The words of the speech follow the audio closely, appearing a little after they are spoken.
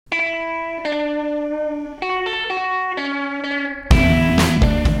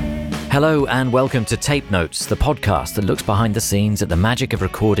Hello and welcome to Tape Notes, the podcast that looks behind the scenes at the magic of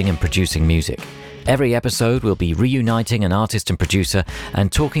recording and producing music. Every episode we'll be reuniting an artist and producer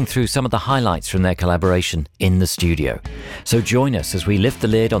and talking through some of the highlights from their collaboration in the studio. So join us as we lift the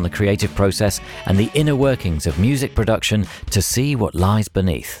lid on the creative process and the inner workings of music production to see what lies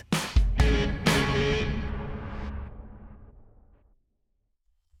beneath.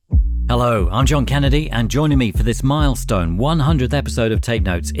 Hello, I'm John Kennedy, and joining me for this milestone 100th episode of Tape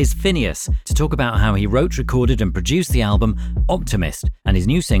Notes is Finneas to talk about how he wrote, recorded and produced the album Optimist and his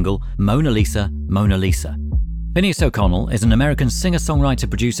new single Mona Lisa, Mona Lisa. Finneas O'Connell is an American singer-songwriter,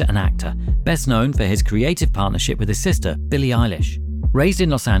 producer and actor, best known for his creative partnership with his sister, Billie Eilish. Raised in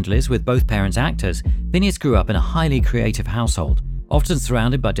Los Angeles with both parents actors, Finneas grew up in a highly creative household. Often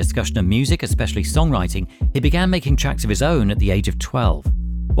surrounded by discussion of music, especially songwriting, he began making tracks of his own at the age of 12.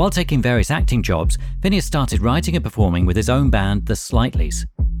 While taking various acting jobs, Finneas started writing and performing with his own band, The Slightlies.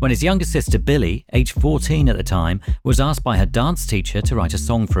 When his younger sister Billie, aged 14 at the time, was asked by her dance teacher to write a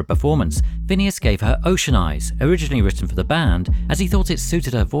song for a performance, Finneas gave her Ocean Eyes, originally written for the band, as he thought it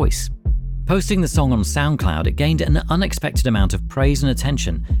suited her voice. Posting the song on SoundCloud, it gained an unexpected amount of praise and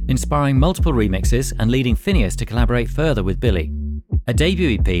attention, inspiring multiple remixes and leading Finneas to collaborate further with Billie. A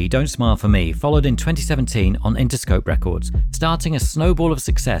debut EP, Don't Smile For Me, followed in 2017 on Interscope Records, starting a snowball of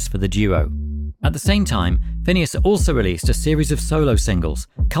success for the duo. At the same time, Finneas also released a series of solo singles,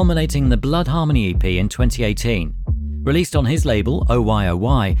 culminating in the Blood Harmony EP in 2018. Released on his label,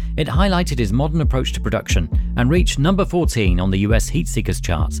 OYOY, it highlighted his modern approach to production and reached number 14 on the US Heatseekers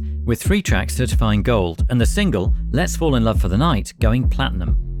charts, with 3 tracks certifying gold and the single, Let's Fall in Love for the Night, going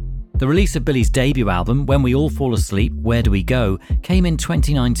platinum. The release of Billie's debut album, When We All Fall Asleep, Where Do We Go, came in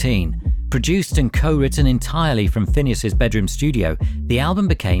 2019. Produced and co-written entirely from Finneas' bedroom studio, the album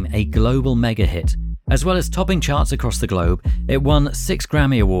became a global mega hit. As well as topping charts across the globe, it won 6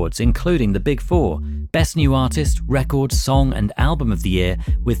 Grammy Awards, including the Big Four: Best New Artist, Record, Song and Album of the Year,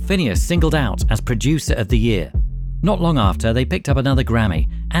 with Finneas singled out as Producer of the Year. Not long after, they picked up another Grammy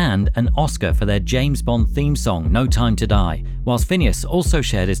and an Oscar for their James Bond theme song, No Time to Die, whilst Finneas also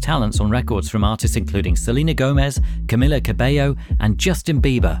shared his talents on records from artists including Selena Gomez, Camila Cabello and Justin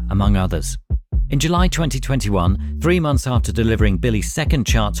Bieber, among others. In July 2021, 3 months after delivering Billie's second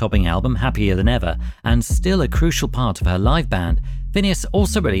chart-topping album, Happier Than Ever, and still a crucial part of her live band, Finneas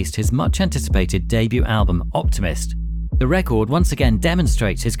also released his much-anticipated debut album, Optimist. The record once again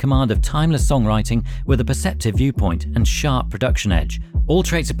demonstrates his command of timeless songwriting with a perceptive viewpoint and sharp production edge, all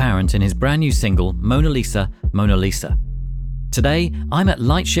traits apparent in his brand new single, Mona Lisa, Mona Lisa. Today, I'm at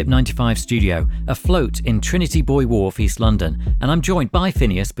Lightship 95 Studio, afloat in Trinity Buoy Wharf, East London, and I'm joined by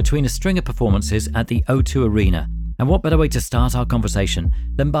Finneas between a string of performances at the O2 Arena. And what better way to start our conversation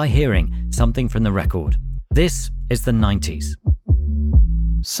than by hearing something from the record. This is the 90s.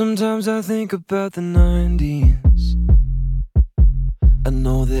 Sometimes I think about the 90s. I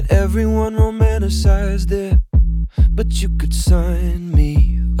know that everyone romanticized it, but you could sign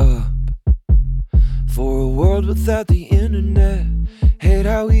me up for a world without the internet. Hate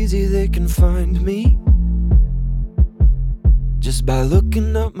how easy they can find me just by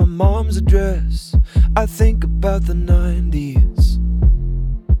looking up my mom's address. I think about the 90s,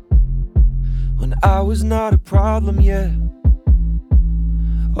 when I was not a problem yet.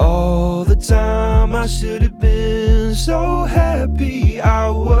 All the time I should have been so happy I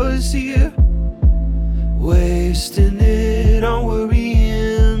was here, wasting it on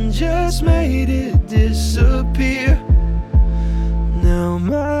worrying, just made it disappear. Now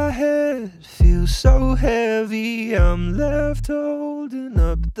my head feels so heavy, I'm left holding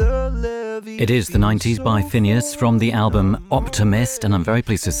up the levee. It is the 90s by Finneas from the album Optimist, and I'm very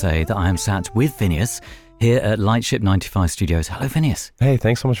pleased to say that I am sat with Finneas here at Lightship 95 Studios. Hello, Finneas. Hey,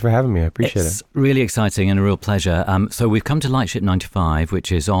 thanks so much for having me. I appreciate it. It's really exciting and a real pleasure. So we've come to Lightship 95,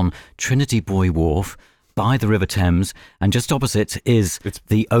 which is on Trinity Buoy Wharf by the River Thames, and just opposite is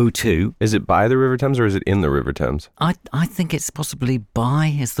the O2. Is it by the River Thames or is it in the River Thames? I think it's possibly by.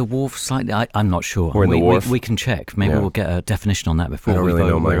 Is the wharf slightly? I'm not sure. Or in the wharf? We can check. Maybe we'll get a definition on that before I don't we really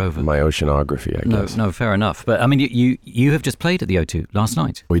know over. my oceanography, I guess. No, fair enough. But I mean, you have just played at the O2 last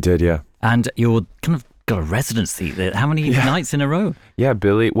night. We did, yeah. And you're kind of got a residency there. How many nights in a row? Yeah,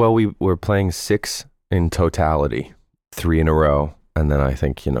 Billie, well, we were playing 6 in totality, 3 in a row. And then I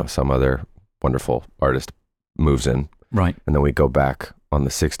think, some other wonderful artist moves in. Right. And then we go back on the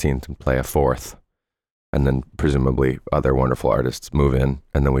 16th and play a 4th. And then presumably other wonderful artists move in.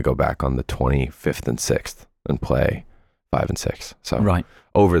 And then we go back on the 25th and 6th and play 5 and 6. So right.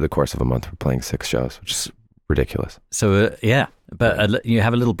 Over the course of a month, we're playing 6 shows, which is ridiculous. So, but you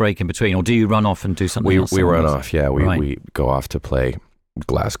have a little break in between, or do you run off and do something else? We run off, yeah. We go off to play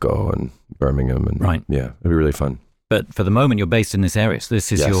Glasgow and Birmingham. And Right. Yeah, it'd be really fun. But for the moment, you're based in this area. So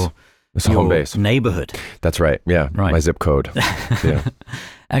this is Yes. It's a your home base. neighborhood. That's right. Yeah. Right. My zip code. Yeah.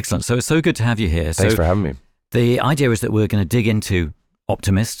 Excellent. So it's so good to have you here. Thanks so for having me. the idea is that we're going to dig into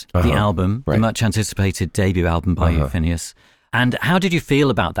Optimist, the Uh-huh. album, the Right. much anticipated debut album by you, Uh-huh. Phineas. And how did you feel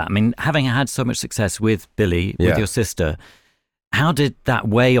about that? I mean, having had so much success with Billy, with Yeah. your sister, how did that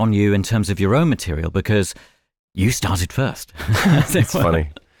weigh on you in terms of your own material? Because you started first. It's funny.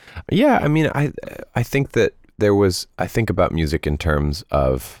 Yeah, I mean, I think that I think about music in terms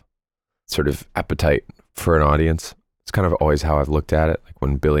of sort of appetite for an audience. It's kind of always how I've looked at it. Like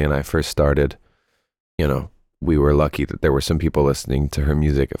when Billy and I first started, we were lucky that there were some people listening to her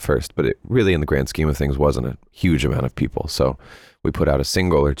music at first, but it really, in the grand scheme of things, wasn't a huge amount of people. So we put out a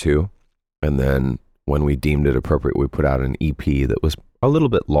single or two, and then when we deemed it appropriate, we put out an EP that was a little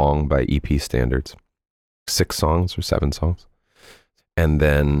bit long by EP standards, 6 songs or 7 songs. And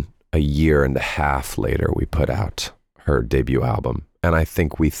then a year and a half later, we put out her debut album. And I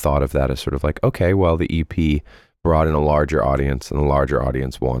think we thought of that as sort of like, okay, well, the EP brought in a larger audience, and the larger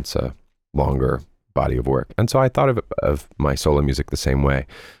audience wants a longer body of work. And so I thought of my solo music the same way.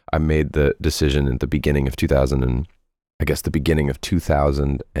 I made the decision at the beginning of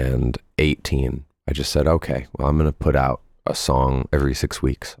 2018. I just said, okay, well, I'm going to put out a song every 6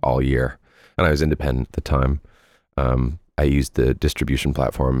 weeks all year. And I was independent at the time. I used the distribution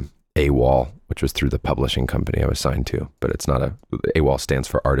platform AWAL, which was through the publishing company I was signed to, but it's not AWAL stands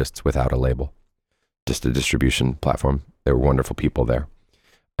for Artists Without a Label, just a distribution platform. There were wonderful people there.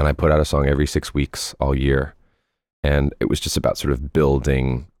 And I put out a song every 6 weeks all year. And it was just about sort of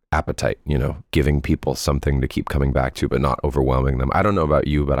building appetite, giving people something to keep coming back to, but not overwhelming them. I don't know about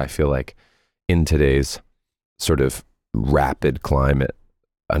you, but I feel like in today's sort of rapid climate,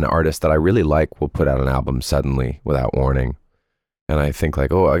 an artist that I really like will put out an album suddenly without warning. And I think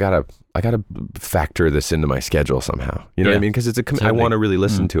like, oh, I gotta factor this into my schedule somehow. You know what I mean? Because I want to really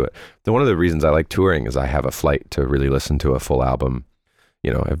listen to it. So one of the reasons I like touring is I have a flight to really listen to a full album.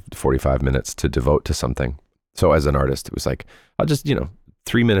 I have 45 minutes to devote to something. So as an artist, it was like, I'll just,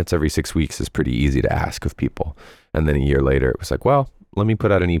 3 minutes every 6 weeks is pretty easy to ask of people. And then a year later, it was like, well, let me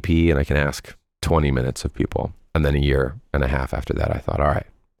put out an EP and I can ask 20 minutes of people. And then a year and a half after that, I thought, all right,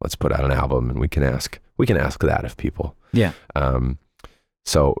 let's put out an album and we can ask that of people. Yeah.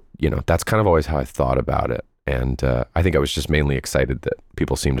 So, that's kind of always how I thought about it. And I think I was just mainly excited that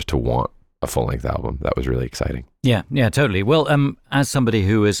people seemed to want a full-length album. That was really exciting. Yeah, totally. Well, as somebody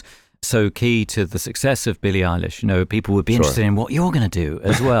who is so key to the success of Billie Eilish, people would be interested in what you're going to do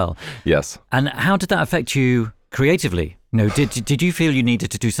as well. Yes. And how did that affect you creatively? Did you feel you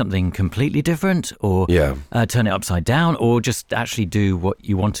needed to do something completely different, or turn it upside down, or just actually do what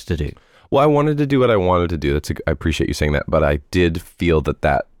you wanted to do? Well, I wanted to do what I wanted to do. I appreciate you saying that, but I did feel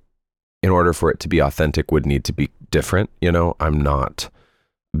that in order for it to be authentic would need to be different. I'm not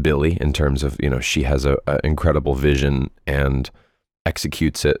Billy in terms of, she has a incredible vision and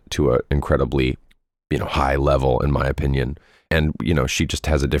executes it to an incredibly, high level, in my opinion. And, she just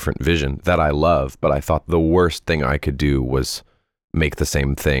has a different vision that I love, but I thought the worst thing I could do was make the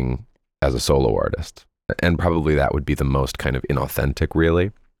same thing as a solo artist. And probably that would be the most kind of inauthentic,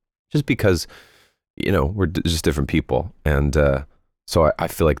 really, just because, we're just different people. And so I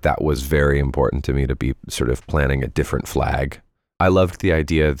feel like that was very important to me, to be sort of planting a different flag. I loved the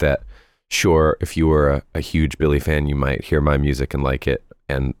idea that, sure, if you were a huge Billy fan, you might hear my music and like it.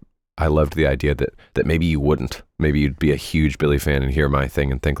 And I loved the idea that maybe you wouldn't. Maybe you'd be a huge Billy fan and hear my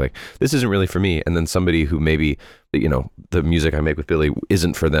thing and think like, this isn't really for me. And then somebody who maybe, the music I make with Billy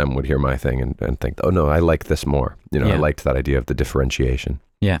isn't for them would hear my thing and think, oh no, I like this more. I liked that idea of the differentiation.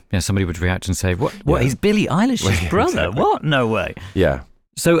 Yeah. Somebody would react and say, what? He's Billie Eilish's brother? Exactly. What? No way. Yeah.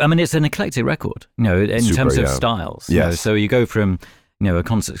 So, I mean, it's an eclectic record, in terms of styles. Yes. So you go from, a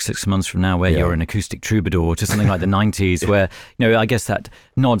concert 6 months from now where you're an acoustic troubadour to something like the 90s where, I guess that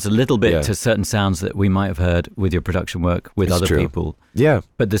nods a little bit to certain sounds that we might have heard with your production work with other people. Yeah.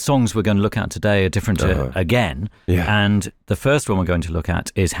 But the songs we're going to look at today are different again. Yeah. And the first one we're going to look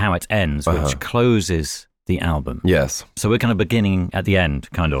at is How It Ends, which closes the album. Yes. So we're kind of beginning at the end,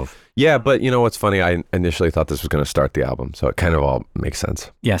 kind of. Yeah, but what's funny? I initially thought this was going to start the album, so it kind of all makes sense.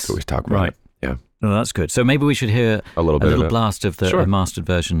 Yes. So we talk about it. Yeah. Well, that's good. So maybe we should hear a little blast of the mastered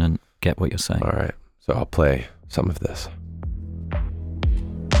version and get what you're saying. All right. So I'll play some of this.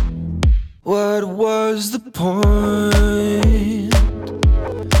 What was the point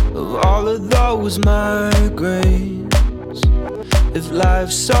of all of those migraines? If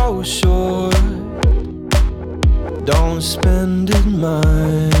life's so short, don't spend it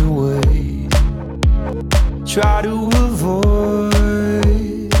my way. Try to avoid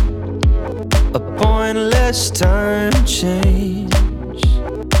pointless time change.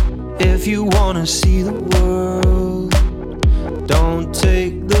 If you wanna see the world, don't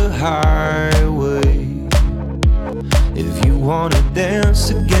take the highway. If you wanna dance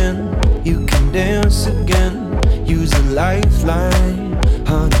again, you can dance again. Use a lifeline,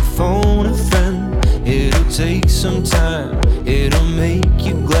 honey, phone a friend. It'll take some time, it'll make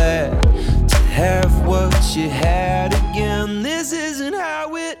you glad to have what you had again. This isn't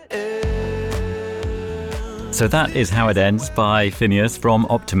how it ends. So that is How It Ends by Finneas from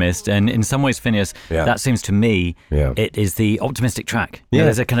Optimist. And in some ways, Finneas, that seems to me, it is the optimistic track. You know,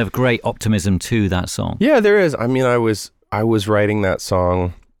 there's a kind of great optimism to that song. Yeah, there is. I mean, I was writing that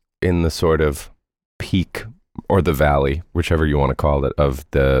song in the sort of peak or the valley, whichever you want to call it, of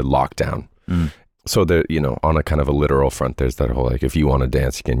the lockdown. So there, you know, on a kind of a literal front, there's that whole, like, if you want to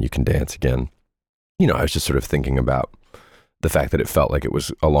dance again, you can dance again. You know, I was just sort of thinking about the fact that it felt like it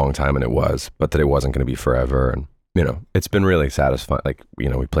was a long time, and it was, but that it wasn't going to be forever. And, you know, it's been really satisfying. Like, you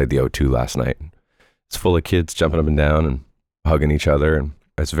know, we played the O2 last night. It's full of kids jumping up and down and hugging each other. And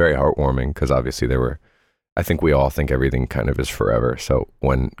it's very heartwarming because obviously I think we all think everything kind of is forever. So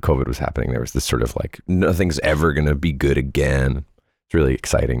when COVID was happening, there was this sort of like, nothing's ever going to be good again. It's really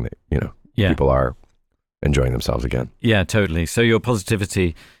exciting that, you know, people are enjoying themselves again. Yeah, totally. So your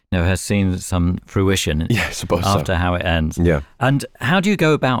positivity, you know, has seen some fruition I suppose after How It Ends. Yeah. And how do you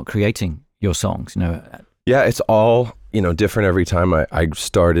go about creating your songs? You know, yeah, it's all, you know, different every time. I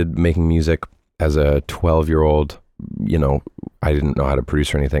started making music as a 12-year-old. You know, I didn't know how to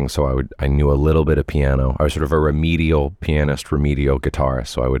produce or anything, so I knew a little bit of piano. I was sort of a remedial pianist, remedial guitarist.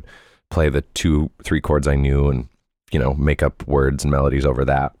 So I would play the 2-3 chords I knew and, you know, make up words and melodies over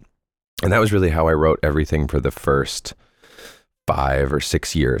that. And that was really how I wrote everything for the first 5 or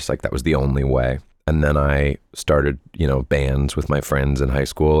 6 years. Like, that was the only way. And then I started, you know, bands with my friends in high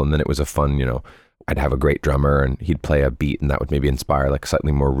school. And then it was a fun, you know, I'd have a great drummer and he'd play a beat and that would maybe inspire like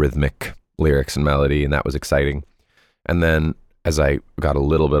slightly more rhythmic lyrics and melody. And that was exciting. And then as I got a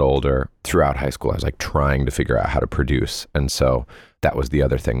little bit older, throughout high school, I was like trying to figure out how to produce. And so that was the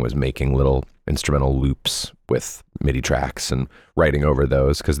other thing, was making little instrumental loops with MIDI tracks and writing over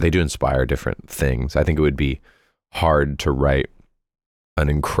those, because they do inspire different things. I think it would be hard to write an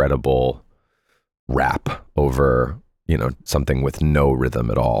incredible rap over, you know, something with no rhythm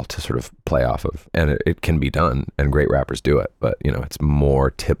at all to sort of play off of. And it can be done, and great rappers do it, but, you know, it's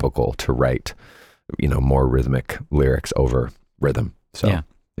more typical to write, you know, more rhythmic lyrics over rhythm. So yeah.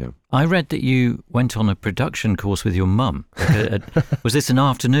 I read that you went on a production course with your mum. Like was this an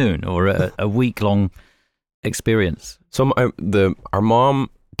afternoon or a week-long experience? So our mom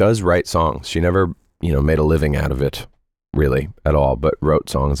does write songs. She never, you know, made a living out of it really at all, but wrote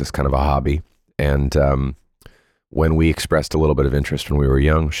songs as kind of a hobby. And when we expressed a little bit of interest when we were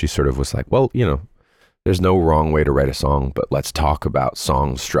young, she sort of was like, well, you know, there's no wrong way to write a song, but let's talk about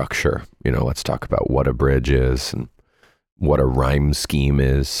song structure. You know, let's talk about what a bridge is and what a rhyme scheme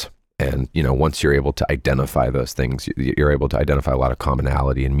is. And, you know, once you're able to identify those things, you're able to identify a lot of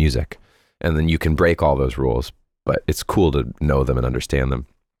commonality in music. And then you can break all those rules, but it's cool to know them and understand them.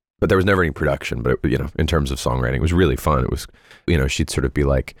 But there was never any production, but, you know, in terms of songwriting, it was really fun. It was, you know, she'd sort of be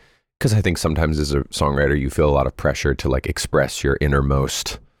like, because I think sometimes as a songwriter, you feel a lot of pressure to like express your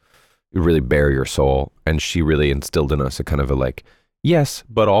innermost, really bare your soul. And she really instilled in us a kind of a like, yes,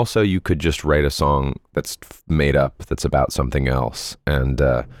 but also you could just write a song that's made up, that's about something else. And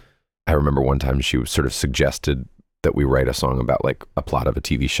I remember one time she sort of suggested that we write a song about like a plot of a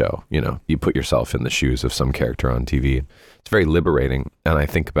TV show. You know, you put yourself in the shoes of some character on TV. It's very liberating. And I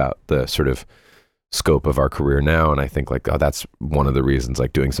think about the sort of scope of our career now, and I think like, oh, that's one of the reasons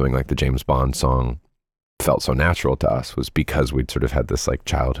like doing something like the James Bond song felt so natural to us, was because we'd sort of had this like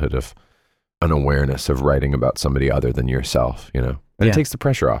childhood of an awareness of writing about somebody other than yourself, you know. And it takes the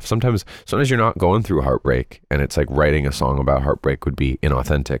pressure off. Sometimes you're not going through heartbreak, and it's like writing a song about heartbreak would be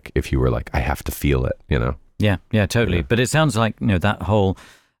inauthentic if you were like, I have to feel it, you know? Yeah, totally. Yeah. But it sounds like, you know, that whole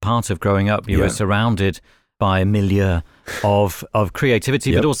part of growing up, you were surrounded by a milieu of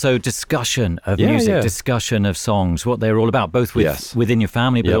creativity, but also discussion of music, discussion of songs, what they're all about, both within your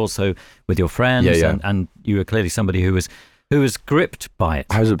family, but also with your friends. And you were clearly somebody who was gripped by it.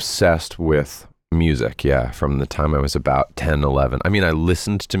 I was obsessed with music, from the time I was about 10, 11. I mean, I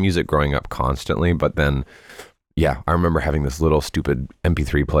listened to music growing up constantly, but then, I remember having this little stupid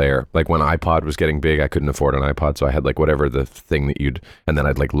MP3 player. Like when iPod was getting big, I couldn't afford an iPod, so I had like whatever the thing that and then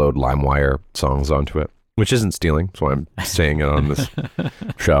I'd like load LimeWire songs onto it, which isn't stealing, so I'm saying it on this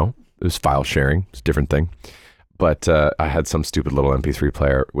show. It was file sharing, it's a different thing. But I had some stupid little MP3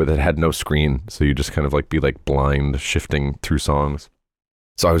 player it had no screen, so you just kind of like be like blind shifting through songs.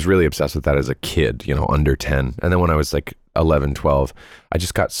 So I was really obsessed with that as a kid, under 10. And then when I was like 11, 12, I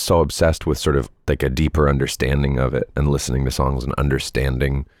just got so obsessed with sort of like a deeper understanding of it and listening to songs and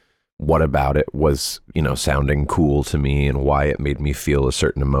understanding what about it was, sounding cool to me and why it made me feel a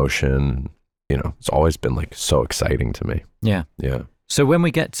certain emotion. It's always been like so exciting to me. Yeah. Yeah. So when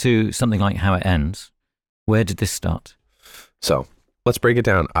we get to something like How It Ends, where did this start? So let's break it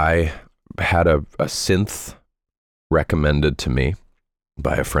down. I had a synth recommended to me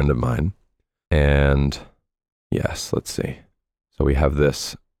by a friend of mine. And yes, let's see. So we have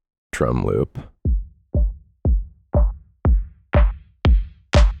this drum loop.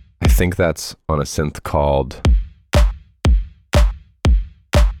 I think that's on a synth called,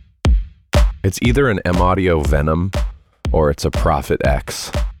 it's either an M-Audio Venom or it's a Prophet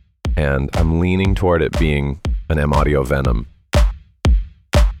X. And I'm leaning toward it being an M-Audio Venom.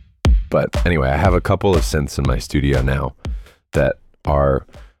 But anyway, I have a couple of synths in my studio now that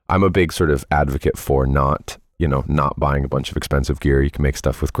I'm a big sort of advocate for not buying a bunch of expensive gear. You can make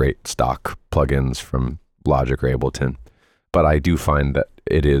stuff with great stock plugins from Logic or Ableton. But I do find that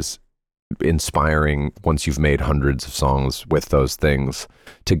it is inspiring once you've made hundreds of songs with those things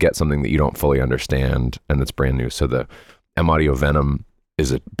to get something that you don't fully understand and that's brand new. So the M-Audio Venom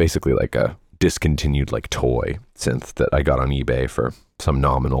is basically like a discontinued like toy synth that I got on eBay for some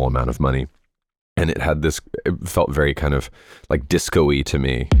nominal amount of money. And it felt very kind of like disco-y to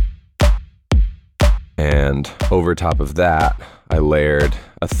me. And over top of that, I layered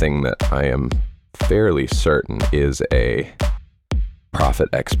a thing that I am fairly certain is a Prophet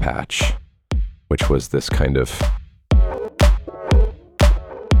X patch, which was this kind of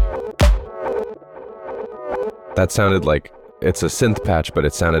that sounded like it's a synth patch, but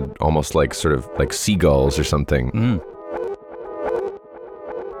it sounded almost like sort of like seagulls or something. Mm.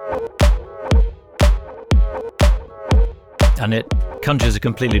 And it conjures a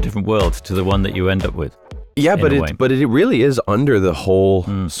completely different world to the one that you end up with. Yeah, but it really is under the whole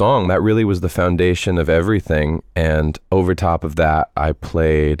song. That really was the foundation of everything. And over top of that, I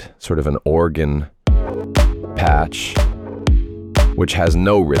played sort of an organ patch, which has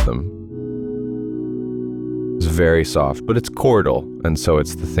no rhythm. It's very soft, but it's chordal. And so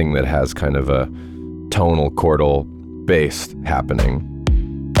it's the thing that has kind of a tonal chordal bass happening.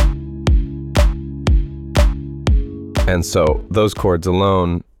 And so those chords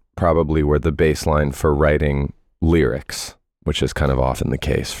alone probably were the baseline for writing lyrics, which is kind of often the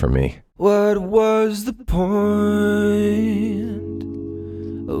case for me. What was the point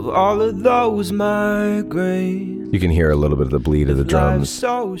of all of those migraines? You can hear a little bit of the bleed of the drums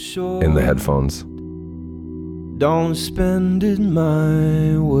so short, in the headphones. Don't spend it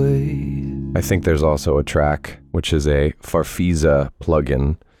my way. I think there's also a track, which is a Farfisa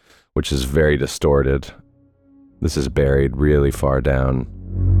plugin, which is very distorted. This is buried really far down,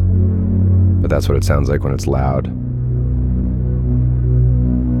 but that's what it sounds like when it's loud.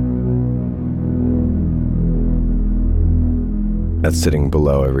 That's sitting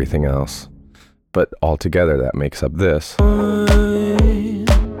below everything else. But altogether, that makes up this. Of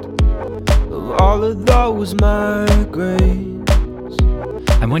all of those migraines.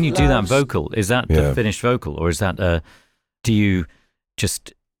 And when you do that vocal, is that the finished vocal, or is that do you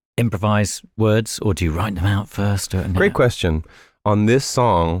just improvise words, or do you write them out first? Great question. On this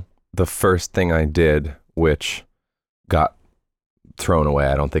song, the first thing I did, which got thrown away,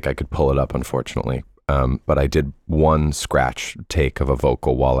 I don't think I could pull it up, unfortunately, but I did one scratch take of a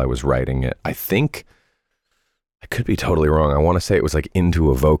vocal while I was writing it. I think, I could be totally wrong, I want to say it was like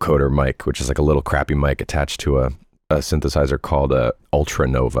into a vocoder mic, which is like a little crappy mic attached to a synthesizer called a Ultra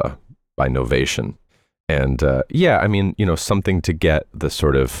Nova by Novation. And something to get the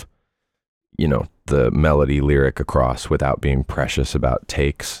sort of, the melody lyric across without being precious about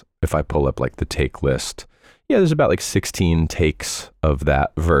takes. If I pull up like the take list, there's about like 16 takes of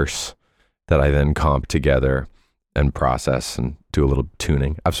that verse that I then comp together and process and do a little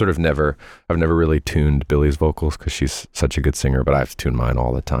tuning. I've never really tuned Billy's vocals because she's such a good singer, but I have to tune mine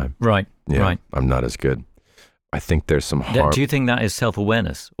all the time. Right, right. I'm not as good. I think there's some harm. Do you think that is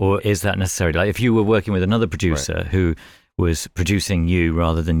self-awareness, or is that necessary? Like if you were working with another producer who was producing you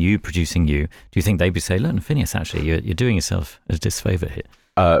rather than you producing you, do you think they'd be saying, look, Finneas, actually, you're doing yourself a disfavor here?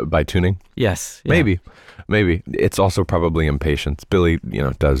 By tuning? Yes. Yeah. Maybe. It's also probably impatience. Billy,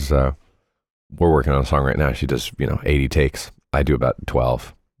 does, we're working on a song right now. She does, 80 takes. I do about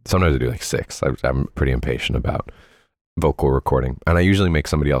 12. Sometimes I do like 6. I'm pretty impatient about vocal recording. And I usually make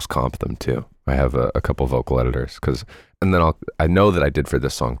somebody else comp them too. I have a couple vocal editors and then I know that I did for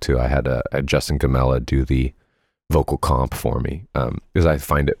this song too. I had a Justin Gamella do the vocal comp for me because I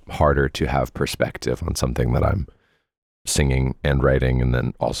find it harder to have perspective on something that I'm singing and writing and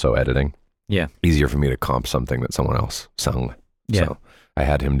then also editing. Yeah. Easier for me to comp something that someone else sung. Yeah. So I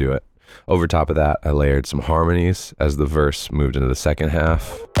had him do it. Over top of that, I layered some harmonies as the verse moved into the second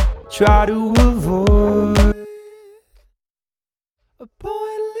half. Try to avoid a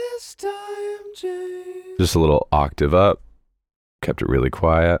pointless time change. Just a little octave up. Kept it really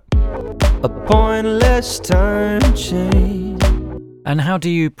quiet. A pointless time change. And how do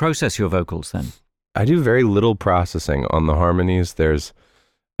you process your vocals then? I do very little processing on the harmonies. There's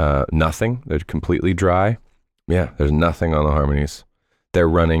nothing. They're completely dry. Yeah, there's nothing on the harmonies. They're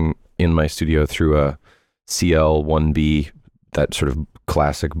running in my studio through a CL1B, that sort of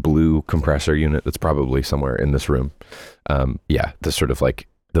classic blue compressor unit that's probably somewhere in this room. Yeah, the sort of like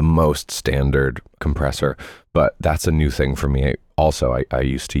the most standard compressor, but that's a new thing for me. Also, I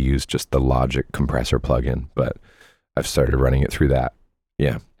used to use just the Logic compressor plugin, but I've started running it through that.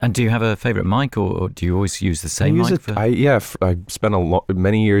 Yeah. And do you have a favorite mic, or do you always use the same mic? I spent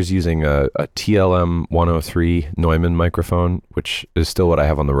many years using a TLM 103 Neumann microphone, which is still what I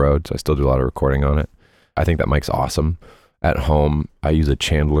have on the road. So I still do a lot of recording on it. I think that mic's awesome. At home, I use a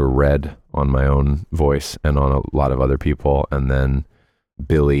Chandler Red on my own voice and on a lot of other people. And then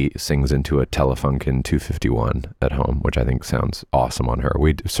Billy sings into a Telefunken 251 at home, which I think sounds awesome on her.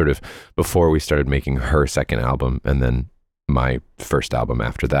 We sort of, before we started making her second album and then my first album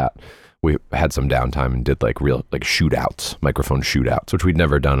after that, we had some downtime and did like real like shootouts, microphone shootouts, which we'd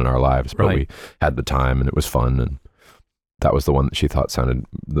never done in our lives, but we had the time and it was fun. And that was the one that she thought sounded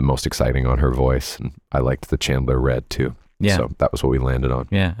the most exciting on her voice. And I liked the Chandler Red too. Yeah. So that was what we landed on.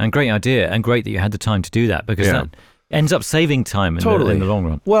 Yeah. And great idea. And great that you had the time to do that, because that ends up saving time in the long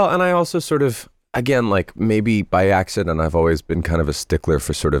run. Well, and I also sort of, again, like maybe by accident, I've always been kind of a stickler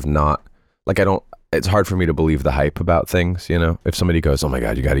for sort of not, like it's hard for me to believe the hype about things, you know? If somebody goes, oh my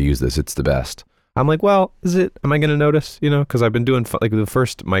God, you got to use this, it's the best. I'm like, well, am I going to notice, you know? Because I've been doing, like the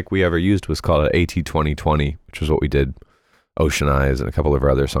first mic we ever used was called an AT2020, which was what we did Ocean Eyes and a couple of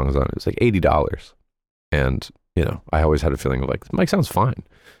our other songs on it. It was like $80. And, you know, I always had a feeling of like, the mic sounds fine.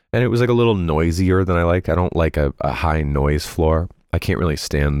 And it was like a little noisier than I like. I don't like a high noise floor. I can't really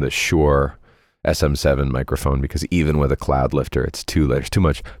stand the Shure SM7 microphone because even with a cloud lifter, there's too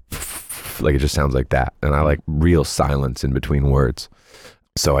much, like it just sounds like that. And I like real silence in between words.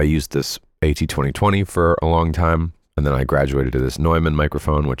 So I used this AT2020 for a long time. And then I graduated to this Neumann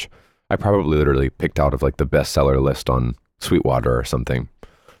microphone, which I probably literally picked out of like the bestseller list on Sweetwater or something,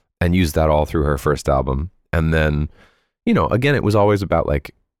 and used that all through her first album. And then, you know, again, it was always about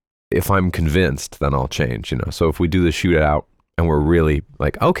like, if I'm convinced, then I'll change, you know? So if we do the shootout and we're really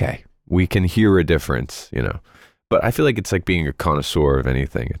like, okay, we can hear a difference, you know? But I feel like it's like being a connoisseur of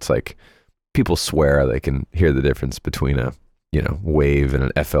anything. It's like people swear they can hear the difference between a, you know, wave and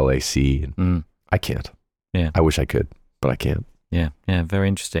an FLAC. I can't. Yeah. I wish I could, but I can't. Yeah. Yeah. Very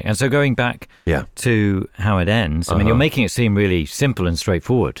interesting. And so going back to how it ends, I mean, you're making it seem really simple and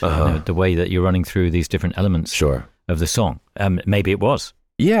straightforward, you know, the way that you're running through these different elements of the song. Maybe it was.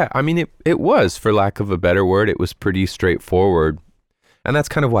 Yeah, I mean, it was, for lack of a better word, it was pretty straightforward. And that's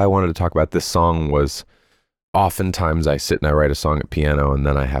kind of why I wanted to talk about this song. Was oftentimes I sit and I write a song at piano and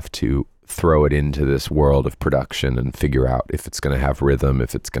then I have to throw it into this world of production and figure out if it's going to have rhythm,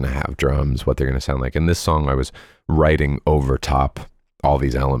 if it's going to have drums, what they're going to sound like. And this song I was writing over top all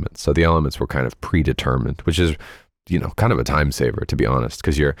these elements. So the elements were kind of predetermined, which is, you know, kind of a time saver, to be honest,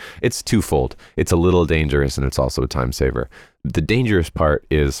 because it's twofold. It's a little dangerous and it's also a time saver. The dangerous part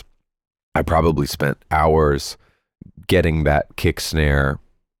is I probably spent hours getting that kick snare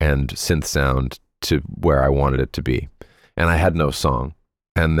and synth sound to where I wanted it to be. And I had no song.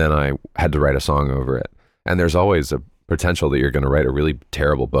 And then I had to write a song over it. And there's always a potential that you're going to write a really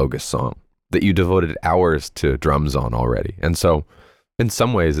terrible, bogus song that you devoted hours to drums on already. And so in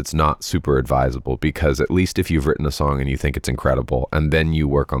some ways, it's not super advisable, because at least if you've written a song and you think it's incredible, and then you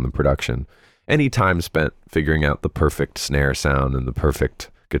work on the production, any time spent figuring out the perfect snare sound and the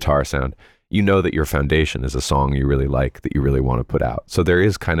perfect guitar sound, you know that your foundation is a song you really like, that you really want to put out. So there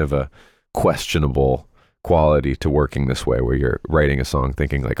is kind of a questionable quality to working this way, where you're writing a song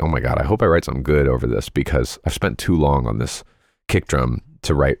thinking like, oh my God, I hope I write something good over this, because I've spent too long on this kick drum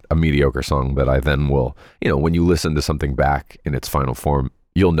to write a mediocre song that I then will, you know, when you listen to something back in its final form,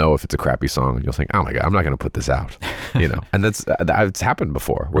 you'll know if it's a crappy song and you'll think, oh my God, I'm not going to put this out, you know? And it's happened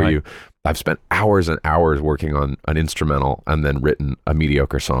before where I've spent hours and hours working on an instrumental and then written a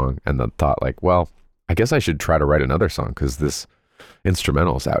mediocre song and then thought like, well, I guess I should try to write another song because this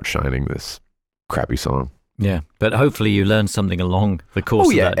instrumental is outshining this crappy song. Yeah, but hopefully you learn something along the course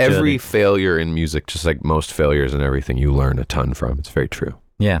of that journey. Every failure in music, just like most failures in everything, you learn a ton from. It's very true.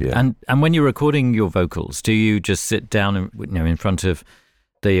 Yeah. And when you're recording your vocals, do you just sit down and, in front of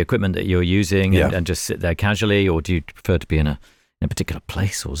the equipment that you're using and just sit there casually, or do you prefer to be in a particular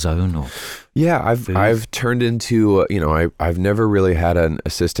place or zone? Or I've turned into I've never really had an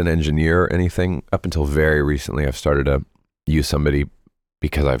assistant engineer or anything up until very recently. I've started to use somebody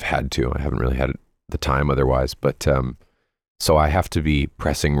because I've had to. I haven't really had the time otherwise, but so I have to be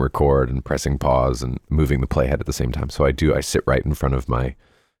pressing record and pressing pause and moving the playhead at the same time. So I sit right in front of my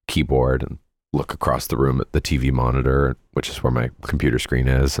keyboard and look across the room at the TV monitor, which is where my computer screen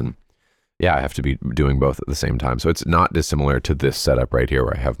is, and I have to be doing both at the same time. So it's not dissimilar to this setup right here,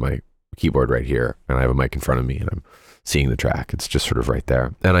 where I have my keyboard right here and I have a mic in front of me and I'm seeing the track. It's just sort of right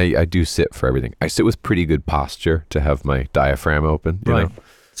there. And I do sit for everything. I sit with pretty good posture to have my diaphragm open, you know?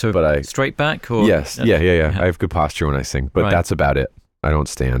 So but straight back or? Yes. Yeah. I have good posture when I sing, but that's about it. I don't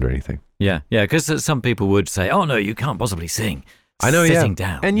stand or anything. Yeah. Because some people would say, oh no, you can't possibly sing. I know, sitting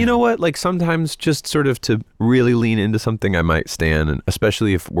down. And you know what? Like sometimes just sort of to really lean into something, I might stand, and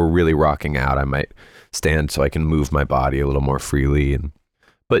especially if we're really rocking out, I might stand so I can move my body a little more freely.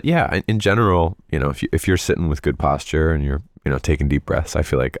 But yeah, in general, if you're sitting with good posture and you're taking deep breaths, I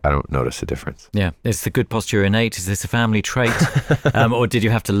feel like I don't notice a difference. Yeah, is the good posture innate? Is this a family trait, or did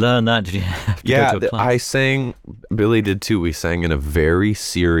you have to learn that? Did you have to go to a class? I sang. Billy did too. We sang in a very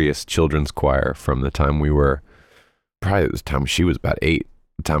serious children's choir from the time we were. Probably the time she was about 8,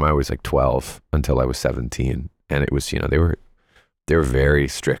 the time I was like 12 until I was 17. And it was, they were very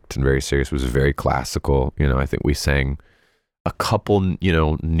strict and very serious. It was very classical. I think we sang a couple,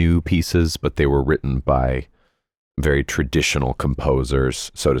 new pieces, but they were written by very traditional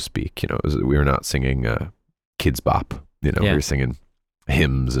composers, so to speak. We were not singing kids bop, we were singing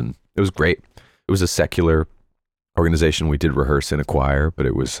hymns, and it was great. It was a secular organization. We did rehearse in a choir, but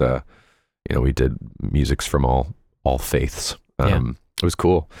it was, we did musics from all faiths. It was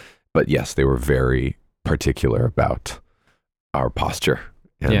cool. But yes, they were very particular about our posture.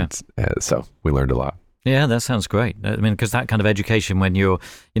 And so we learned a lot. Yeah, that sounds great. I mean, because that kind of education, when you're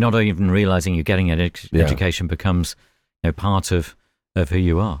not even realizing you're getting an education, becomes part of who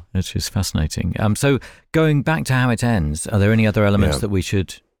you are. It's just fascinating. So going back to how it ends, are there any other elements that we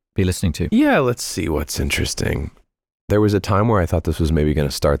should be listening to? Yeah, let's see what's interesting. There was a time where I thought this was maybe going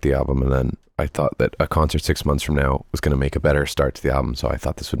to start the album, and then I thought that a concert 6 months from now was going to make a better start to the album, so I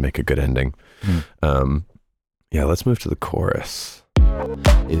thought this would make a good ending. Let's move to the chorus.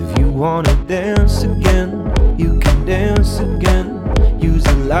 If you want to dance again, you can dance again. Use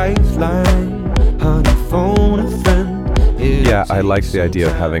a lifeline, honey, phone a friend. I liked the idea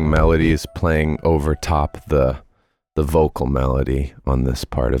of having melodies playing over top the vocal melody on this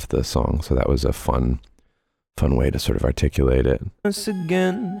part of the song, so that was a fun way to sort of articulate it. Once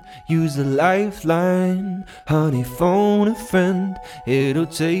again, use a lifeline, honey, phone a friend. It'll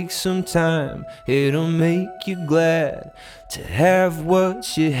take some time, it'll make you glad to have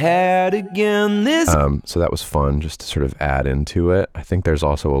what you had again. So that was fun, just to sort of add into it. I think there's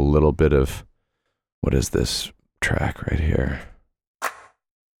also a little bit of, what is this track right here?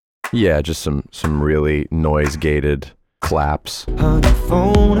 Yeah, just some really noise-gated claps. Honey,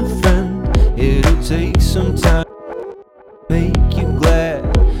 phone a friend. It'll take some time, make you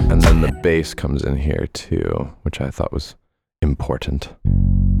glad. And then the bass comes in here too, which I thought was important.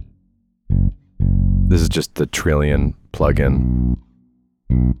 This is just the Trillion plugin.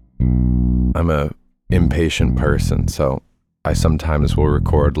 I'm a impatient person, so I sometimes will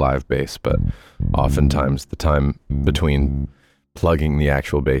record live bass, but oftentimes the time between plugging the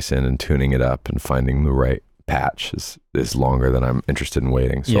actual bass in and tuning it up and finding the right patch is longer than I'm interested in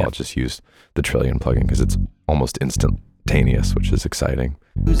waiting, so I'll just use the Trillion plugin because it's almost instantaneous, which is exciting.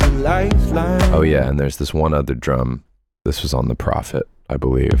 Oh yeah, and there's this one other drum. This was on The Prophet, I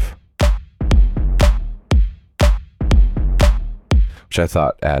believe, which I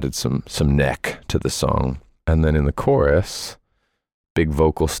thought added some neck to the song. And then in the chorus, big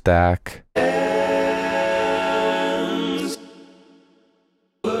vocal stack.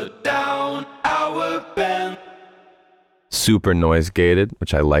 Super noise gated,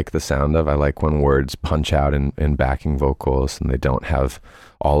 which I like the sound of. I like when words punch out in backing vocals and they don't have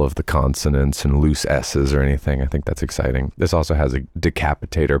all of the consonants and loose S's or anything. I think that's exciting. This also has a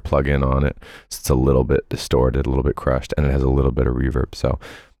decapitator plugin on it, so it's a little bit distorted, a little bit crushed, and it has a little bit of reverb. So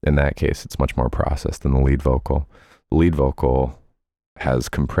in that case, it's much more processed than the lead vocal. The lead vocal has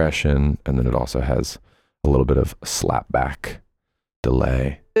compression, and then it also has a little bit of slapback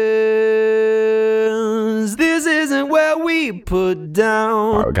delay. This isn't where we put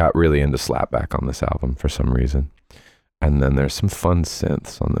down. I got really into slapback on this album for some reason. And then there's some fun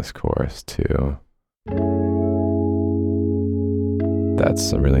synths on this chorus too.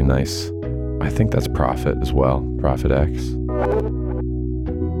 That's a really nice, I think that's Prophet as well, Prophet X.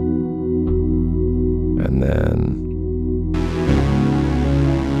 And then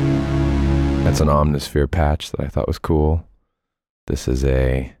that's an Omnisphere patch that I thought was cool. This is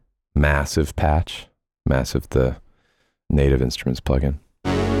a Massive patch. Massive, the Native Instruments plugin.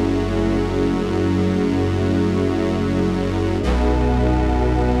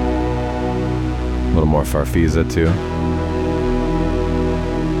 A little more Farfisa too.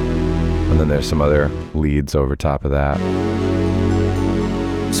 And then there's some other leads over top of that.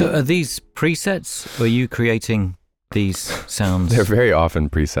 So are these presets? Or are you creating these sounds? They're very often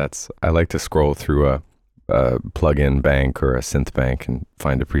presets. I like to scroll through a plug-in bank or a synth bank and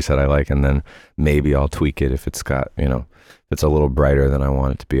find a preset I like, and then maybe I'll tweak it if it's got, you know, if it's a little brighter than I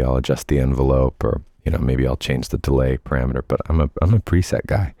want it to be. I'll adjust the envelope, or, you know, maybe I'll change the delay parameter. But I'm a preset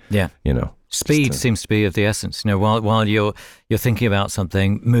guy. Yeah. You know, speed seems to be of the essence. You know, while you're thinking about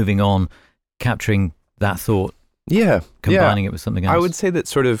something, moving on, capturing that thought. Yeah. Combining it with something else. I would say that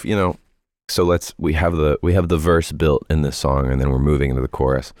sort of, you know, so we have the verse built in this song, and then we're moving into the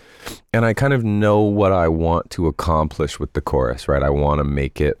chorus. And I kind of know what I want to accomplish with the chorus, right? I want to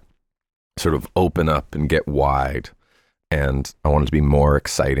make it sort of open up and get wide, and I want it to be more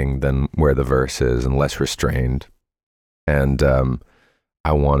exciting than where the verse is and less restrained. And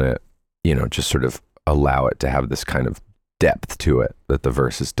I want to, you know, just sort of allow it to have this kind of depth to it that the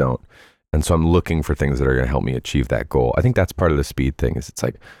verses don't. And so I'm looking for things that are going to help me achieve that goal. I think that's part of the speed thing, is it's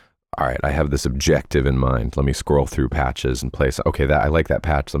like, all right, I have this objective in mind. Let me scroll through patches and play. Okay, I like that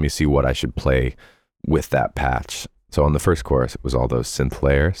patch. Let me see what I should play with that patch. So on the first chorus, it was all those synth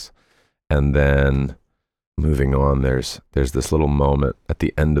layers. And then moving on, there's this little moment at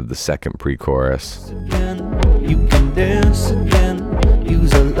the end of the second pre-chorus. You can dance again.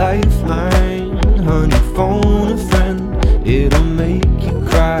 Use a lifeline. Honey, phone a friend. It'll make you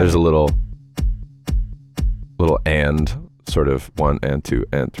cry. There's a little and, sort of 1 and 2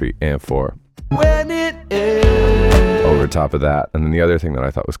 and 3 and 4 when it is over top of that. And then the other thing that I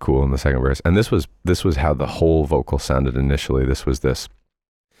thought was cool in the second verse, and this was how the whole vocal sounded initially. The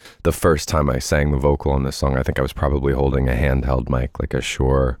first time I sang the vocal on this song, I think I was probably holding a handheld mic, like a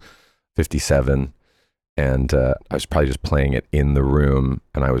Shure 57, and I was probably just playing it in the room,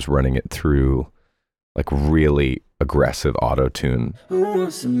 and I was running it through like really aggressive auto-tune. Who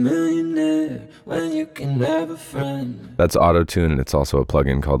wants a millionaire when you can have a friend? That's auto-tune, and it's also a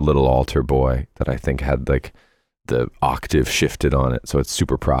plugin called Little Alter Boy that I think had like the octave shifted on it, so it's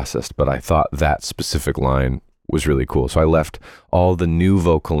super processed. But I thought that specific line was really cool, so I left all the new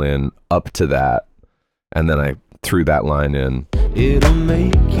vocal in up to that, and then I threw that line in. It'll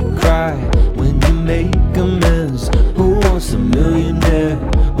make you cry when you make amends. Who wants a millionaire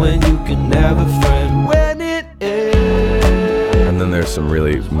when you can have a friend? When it is. And then there's some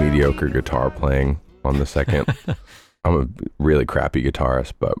really mediocre guitar playing on the second. I'm a really crappy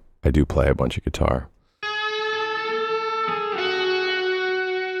guitarist, but I do play a bunch of guitar.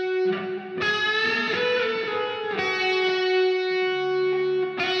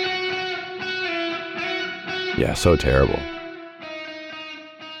 Yeah, so terrible.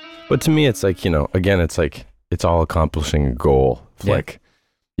 But to me, it's like, you know, again, it's like, it's all accomplishing a goal. It's like,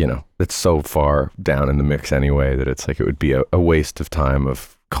 you know, it's so far down in the mix anyway that it's like, it would be a waste of time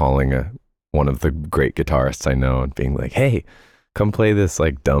of calling one of the great guitarists I know and being like, hey, come play this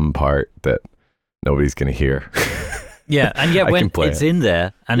like dumb part that nobody's going to hear. Yeah, and yet when it's in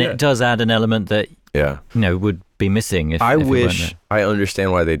there, and it does add an element that, you know, would be missing if I if wish, I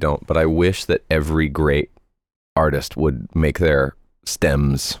understand why they don't, but I wish that every great artist would make their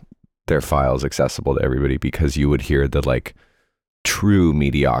stems, their files accessible to everybody, because you would hear the like true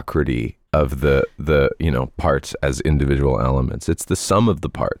mediocrity of the you know, parts as individual elements. It's the sum of the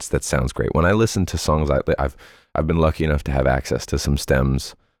parts that sounds great. When I listen to songs, I've been lucky enough to have access to some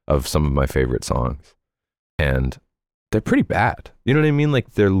stems of some of my favorite songs, and they're pretty bad. You know what I mean?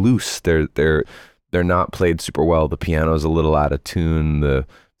 Like, they're loose. They're not played super well. The piano's a little out of tune.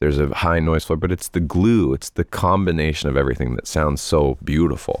 There's a high noise floor, but it's the glue. It's the combination of everything that sounds so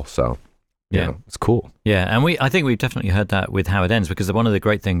beautiful. So, you know, it's cool. Yeah, and I think we've definitely heard that with How It Ends, because one of the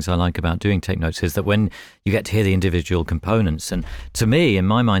great things I like about doing Take Notes is that when you get to hear the individual components, and to me, in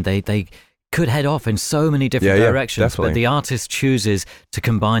my mind, they could head off in so many different directions, but the artist chooses to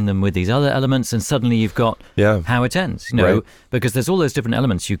combine them with these other elements, and suddenly you've got How It Ends, you know, because there's all those different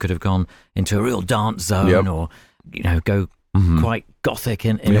elements. You could have gone into a real dance zone or, you know, go quite gothic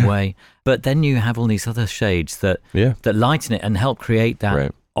in a way, but then you have all these other shades that lighten it and help create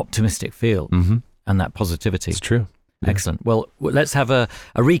that optimistic feel and that positivity. It's true. Excellent. Well, let's have a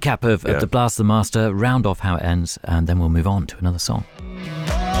recap of the Blast the Master, round off how it ends, and then we'll move on to another song.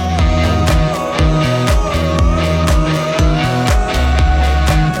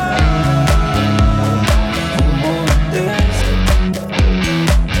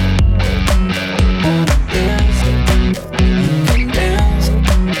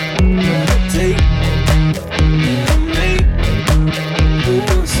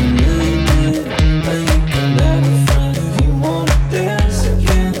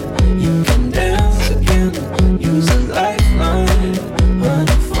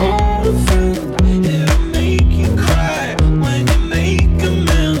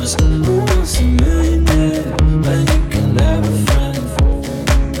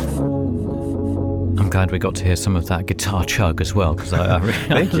 We got to hear some of that guitar chug as well, because I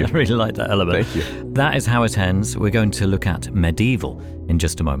really like that element. Thank you. That is how it ends. We're going to look at Medieval in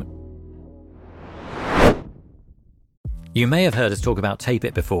just a moment. You may have heard us talk about Tape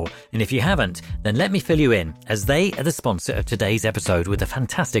It before, and if you haven't, then let me fill you in, as they are the sponsor of today's episode with a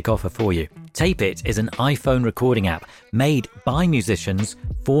fantastic offer for you. Tape It is an iPhone recording app made by musicians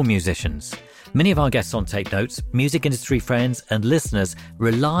for musicians. Many of our guests on Tape Notes, music industry friends and listeners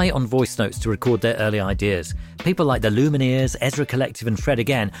rely on voice notes to record their early ideas. People like the Lumineers, Ezra Collective and Fred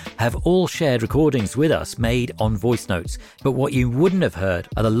Again have all shared recordings with us made on voice notes. But what you wouldn't have heard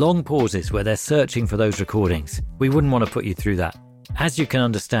are the long pauses where they're searching for those recordings. We wouldn't want to put you through that. As you can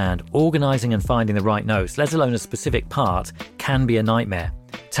understand, organising and finding the right notes, let alone a specific part, can be a nightmare.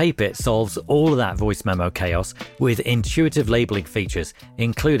 Tape It solves all of that voice memo chaos with intuitive labelling features,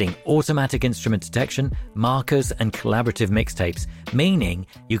 including automatic instrument detection, markers and collaborative mixtapes, meaning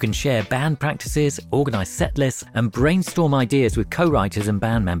you can share band practices, organise set lists and brainstorm ideas with co-writers and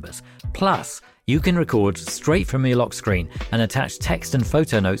band members. Plus, you can record straight from your lock screen and attach text and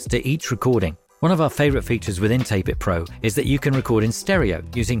photo notes to each recording. One of our favourite features within Tape It Pro is that you can record in stereo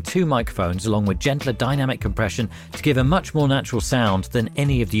using 2 microphones along with gentler dynamic compression to give a much more natural sound than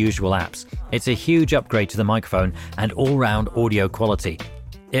any of the usual apps. It's a huge upgrade to the microphone and all-round audio quality.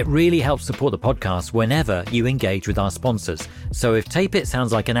 It really helps support the podcast whenever you engage with our sponsors. So if Tape It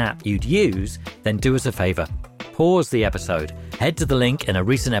sounds like an app you'd use, then do us a favour. Pause the episode, head to the link in a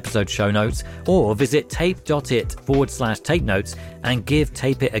recent episode show notes, or visit tape.it/tape notes and give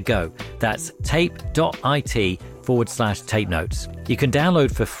Tape It a go. That's tape.it/tape notes. You can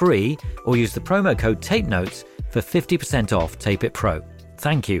download for free or use the promo code Tape Notes for 50% off Tape It Pro.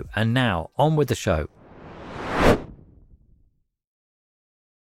 Thank you, and now on with the show.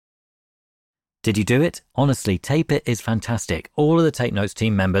 Did you do it? Honestly, Tape It is fantastic. All of the Tape Notes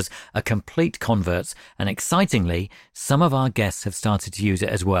team members are complete converts, and excitingly, some of our guests have started to use it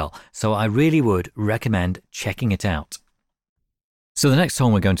as well, so I really would recommend checking it out. So the next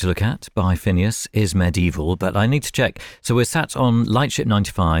song we're going to look at by Finneas is Medieval, but I need to check. So we're sat on Lightship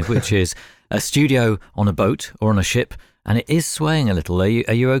 95, which is a studio on a boat or on a ship, and it is swaying a little. Are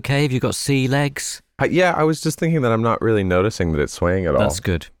you okay? Have you got sea legs? Yeah, I was just thinking that I'm not really noticing that it's swaying at all. That's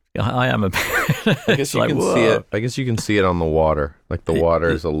good. I am a bit. I guess you can see it. I guess you can see it on the water. Like the water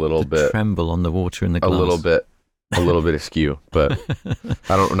is a little bit tremble on the water in the glass. A little bit askew. But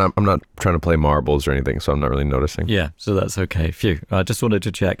I'm not trying to play marbles or anything, so I'm not really noticing. Yeah, so that's okay. Phew. I just wanted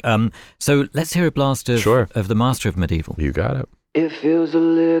to check. So let's hear a blast of the Master of Medieval. You got it. It feels a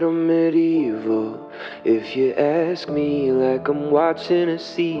little medieval, if you ask me, like I'm watching a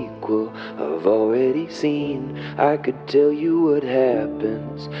sequel I've already seen. I could tell you what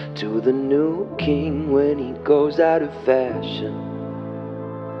happens to the new king when he goes out of fashion.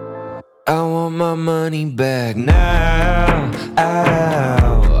 I want my money back now.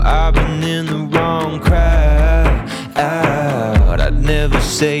 Ow, I've been in the wrong crowd. Out, I'd never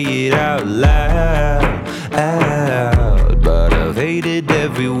say it out loud. Out, but I've hated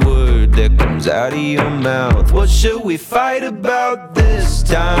every word that comes out of your mouth. What should we fight about this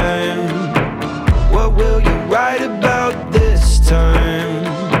time? What will you write about this time?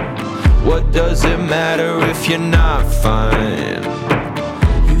 What does it matter if you're not fine?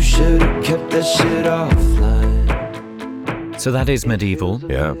 You should have kept that shit offline. So that is Medieval.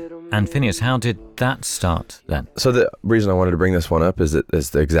 Yeah. And Finneas, how did that start then? So the reason I wanted to bring this one up is that it's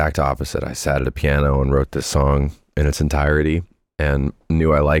the exact opposite. I sat at a piano and wrote this song in its entirety and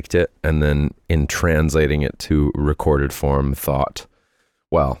knew I liked it. And then in translating it to recorded form, thought,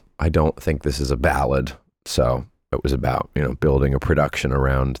 well, I don't think this is a ballad. So it was about, building a production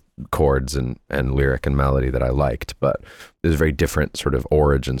around chords and lyric and melody that I liked. But there's a very different sort of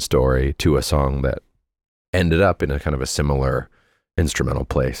origin story to a song that ended up in a kind of a similar instrumental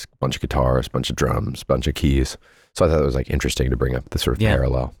place, bunch of guitars, bunch of drums, bunch of keys. So I thought it was interesting to bring up the sort of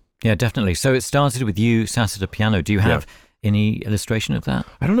parallel. Yeah, definitely. So it started with you sat at a piano. Do you have any illustration of that?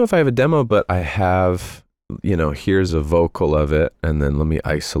 I don't know if I have a demo, but I have, here's a vocal of it, and then let me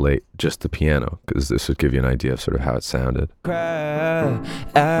isolate just the piano, because this would give you an idea of sort of how it sounded. Cry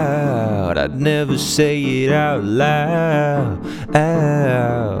out, I'd never say it out loud,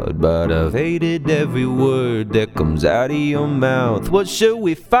 but I've hated every word that comes out of your mouth. What should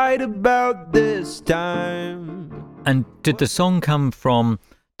we fight about this time? And did the song come from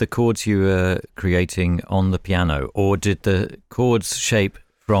the chords you were creating on the piano, or did the chords shape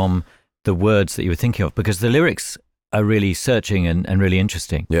from the words that you were thinking of? Because the lyrics are really searching and really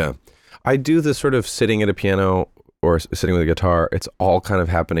interesting. Yeah. I do the sort of sitting at a piano or sitting with a guitar. It's all kind of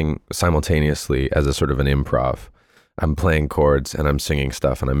happening simultaneously as a sort of an improv. I'm playing chords and I'm singing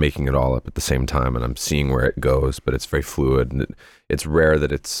stuff and I'm making it all up at the same time and I'm seeing where it goes, but it's very fluid, and it's rare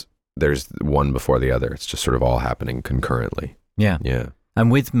that there's one before the other. It's just sort of all happening concurrently. Yeah. Yeah. And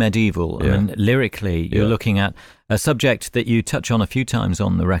with Medieval, Yeah. I mean, lyrically, you're looking at a subject that you touch on a few times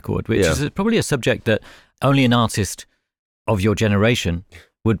on the record, which is probably a subject that only an artist of your generation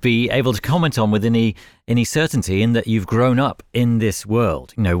would be able to comment on with any certainty, in that you've grown up in this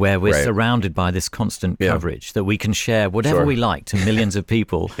world, where we're surrounded by this constant coverage that we can share whatever we like to millions of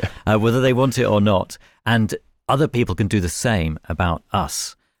people, whether they want it or not. And other people can do the same about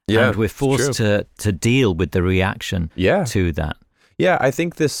us. Yeah, and we're forced to deal with the reaction to that. Yeah, I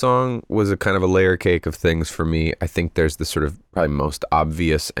think this song was a kind of a layer cake of things for me. I think there's the sort of probably most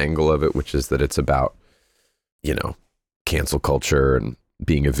obvious angle of it, which is that it's about, cancel culture and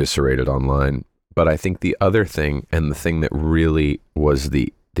being eviscerated online. But I think the other thing, and the thing that really was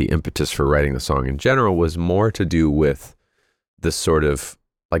the impetus for writing the song in general, was more to do with this sort of,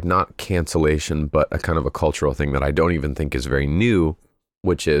 like, not cancellation, but a kind of a cultural thing that I don't even think is very new,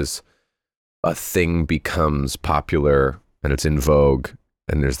 which is a thing becomes popular and it's in vogue,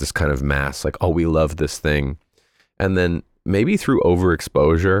 and there's this kind of mass, like, oh, we love this thing. And then maybe through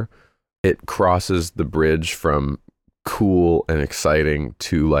overexposure, it crosses the bridge from cool and exciting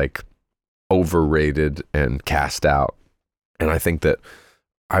to, like, overrated and cast out. And I think that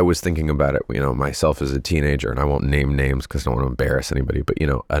I was thinking about it, myself as a teenager, and I won't name names because I don't want to embarrass anybody, but,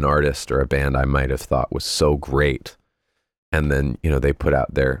 an artist or a band I might have thought was so great. And then, they put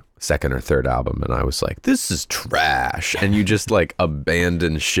out their second or third album, and I was like, this is trash. And you just, like,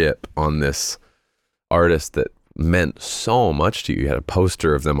 abandon ship on this artist that meant so much to you. You had a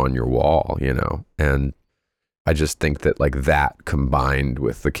poster of them on your wall, and I just think that, like, that combined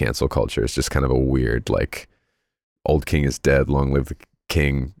with the cancel culture is just kind of a weird, like, old king is dead, long live the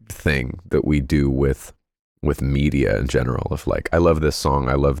king thing that we do with media in general. Of, like, I love this song,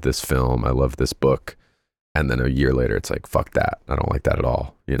 I love this film, I love this book. And then a year later, it's like, fuck that. I don't like that at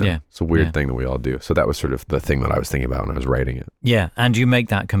all. Yeah. It's a weird thing that we all do. So that was sort of the thing that I was thinking about when I was writing it. Yeah. And you make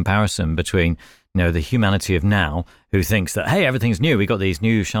that comparison between, the humanity of now, who thinks that, hey, everything's new. We got these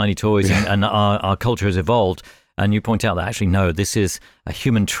new shiny toys and our culture has evolved. And you point out that actually, no, this is a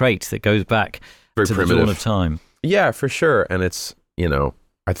human trait that goes back Very to primitive. the dawn of time. Yeah, for sure. And it's,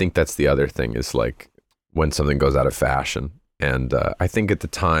 I think that's the other thing, is, like, when something goes out of fashion. And I think at the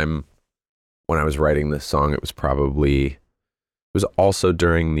time, when I was writing this song, it was also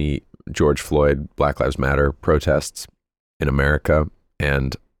during the George Floyd Black Lives Matter protests in America,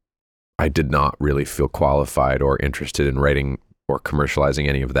 and I did not really feel qualified or interested in writing or commercializing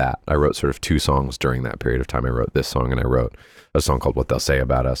any of that. I wrote sort of two songs during that period of time. I wrote this song and I wrote a song called What They'll Say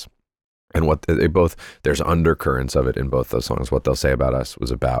About Us. And there's undercurrents of it in both those songs. What They'll Say About Us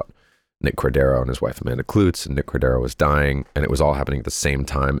was about Nick Cordero and his wife Amanda Klutz, and Nick Cordero was dying, and it was all happening at the same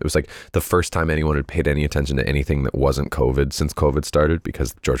time. It was like the first time anyone had paid any attention to anything that wasn't COVID since COVID started,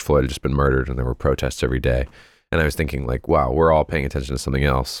 because George Floyd had just been murdered and there were protests every day. And I was thinking, like, wow, we're all paying attention to something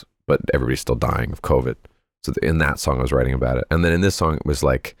else, but everybody's still dying of COVID. So in that song, I was writing about it. And then in this song, it was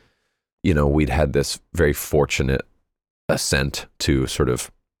like, we'd had this very fortunate ascent to sort of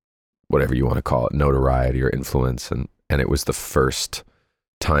whatever you want to call it, notoriety or influence. And it was the first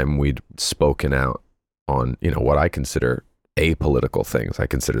time we'd spoken out on, what I consider apolitical things. I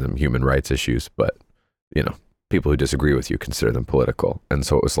consider them human rights issues, but, people who disagree with you consider them political. And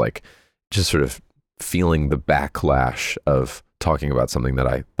so it was like just sort of feeling the backlash of talking about something that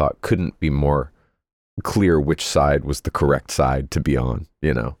I thought couldn't be more clear which side was the correct side to be on,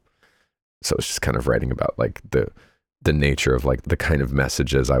 So it's just kind of writing about, like, the nature of, like, the kind of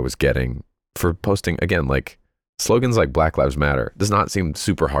messages I was getting for posting, again, like, slogans like Black Lives Matter does not seem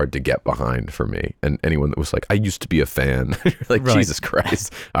super hard to get behind for me. And anyone that was like, I used to be a fan, like, right. Jesus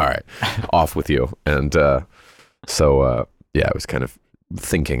Christ. All right, off with you. And so I was kind of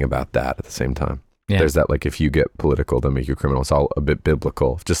thinking about that at the same time. Yeah. There's that, like, if you get political, they'll make you a criminal. It's all a bit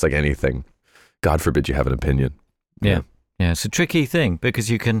biblical, just like anything. God forbid you have an opinion. Yeah. It's a tricky thing because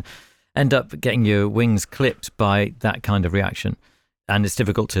you can end up getting your wings clipped by that kind of reaction. And it's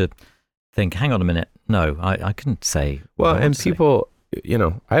difficult to think, hang on a minute. No, I couldn't say. Well, what I want and to say. people,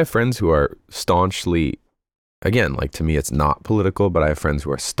 I have friends who are staunchly, again, like, to me, it's not political, but I have friends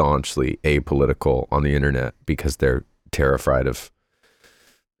who are staunchly apolitical on the internet because they're terrified of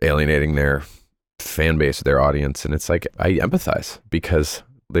alienating their fan base, their audience. And it's like, I empathize because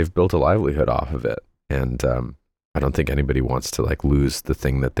they've built a livelihood off of it. And I don't think anybody wants to, like, lose the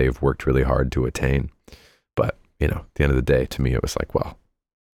thing that they've worked really hard to attain. But, at the end of the day, to me, it was like, well,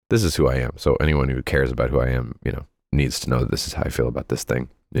 this is who I am. So anyone who cares about who I am, needs to know that this is how I feel about this thing.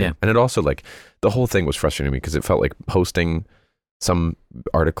 Yeah. And it also, like, the whole thing was frustrating me because it felt like posting some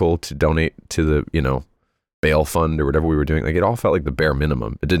article to donate to the, bail fund or whatever we were doing. Like, it all felt like the bare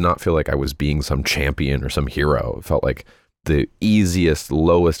minimum. It did not feel like I was being some champion or some hero. It felt like the easiest,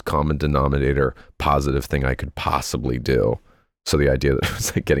 lowest common denominator, positive thing I could possibly do. So the idea that I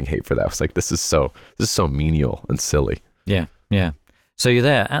was, like, getting hate for that was like, this is so menial and silly. Yeah. So you're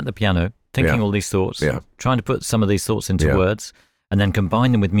there at the piano, thinking all these thoughts, trying to put some of these thoughts into words, and then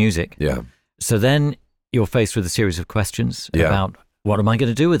combine them with music. Yeah. So then you're faced with a series of questions about, what am I going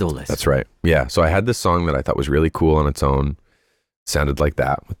to do with all this? That's right. Yeah. So I had this song that I thought was really cool on its own. Sounded like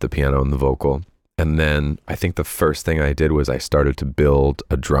that with the piano and the vocal. And then I think the first thing I did was I started to build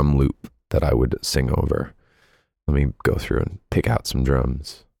a drum loop that I would sing over. Let me go through and pick out some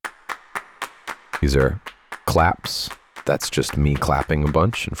drums. These are claps. That's just me clapping a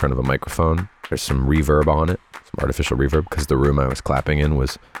bunch in front of a microphone. There's some reverb on it, some artificial reverb, because the room I was clapping in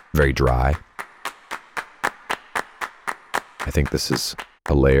was very dry. I think this is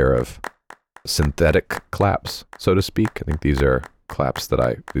a layer of synthetic claps, so to speak. I think these are claps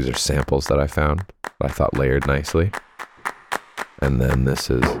these are samples that I found that I thought layered nicely. And then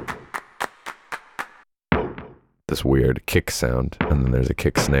this is this weird kick sound, and then there's a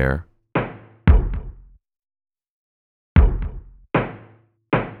kick snare.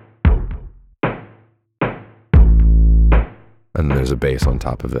 And then there's a bass on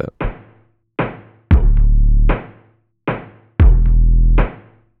top of it.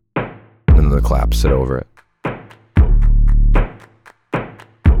 And the claps sit over it.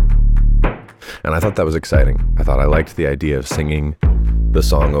 And I thought that was exciting. I thought I liked the idea of singing the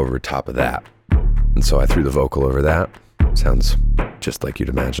song over top of that. And so I threw the vocal over that. Sounds just like you'd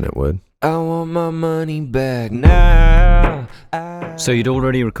imagine it would. I want my money back now. So you'd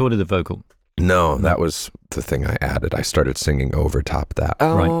already recorded the vocal? No, that was the thing I added. I started singing over top of that.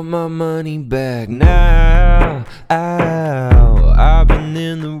 I want my money back now. Ow, I've been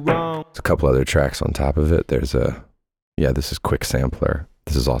in the wrong. There's a couple other tracks on top of it. There's this is Quick Sampler.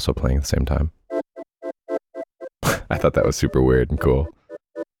 This is also playing at the same time. I thought that was super weird and cool.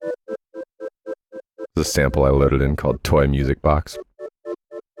 There's a sample I loaded in called Toy Music Box.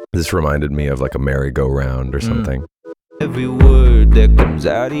 This reminded me of, like, a merry-go-round or something. Every word that comes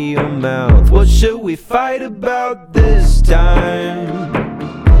out of your mouth. What should we fight about this time?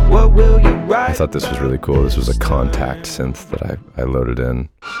 What will you write? I thought this was really cool. This was a Contact synth that I loaded in.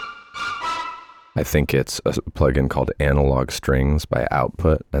 I think it's a plugin called Analog Strings by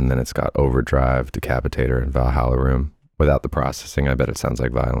Output, and then it's got Overdrive, Decapitator, and Valhalla Room. Without the processing, I bet it sounds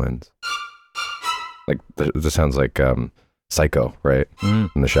like violins. Like, this sounds like Psycho, right? In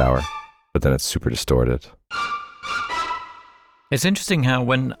the shower. But then it's super distorted. It's interesting how,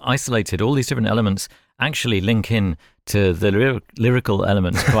 when isolated, all these different elements actually link in to the lyrical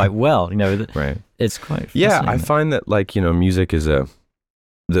elements quite well. Right. It's quite fascinating. Yeah, I find that, like, music is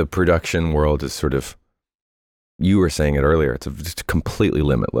the production world is sort of, you were saying it earlier, it's completely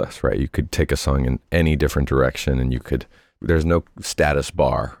limitless, right? You could take a song in any different direction, and there's no status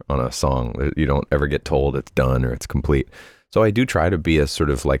bar on a song. You don't ever get told it's done or it's complete. So I do try to be as sort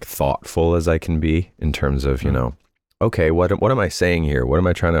of, like, thoughtful as I can be in terms of, okay, what am I saying here? What am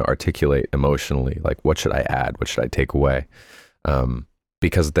I trying to articulate emotionally? Like, what should I add? What should I take away?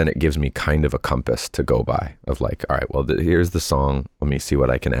 Because then it gives me kind of a compass to go by of, like, all right, well, here's the song. Let me see what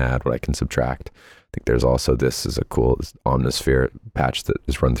I can add, what I can subtract. I think there's also this Omnisphere patch that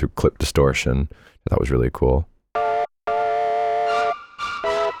is run through Clip Distortion. I thought was really cool.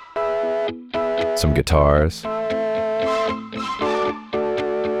 Some guitars.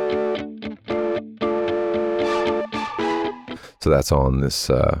 So that's all in this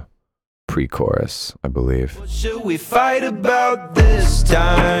pre-chorus, I believe. What should we fight about this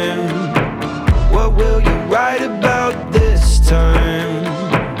time? What will you write about this time?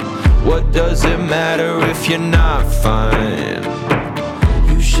 What does it matter if you're not fine?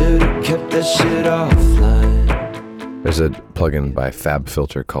 You should Should've kept that shit offline. There's a plugin by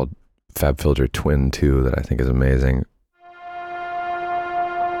FabFilter called FabFilter Twin 2 that I think is amazing.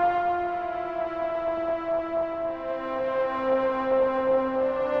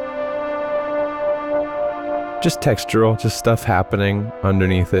 Just textural, just stuff happening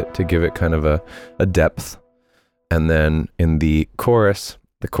underneath it to give it kind of a depth. And then in the chorus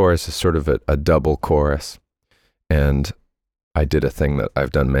is sort of a double chorus. And I did a thing that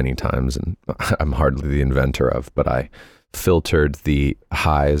I've done many times and I'm hardly the inventor of, but I filtered the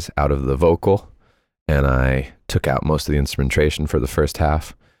highs out of the vocal and I took out most of the instrumentation for the first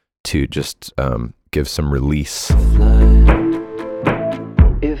half to just give some release.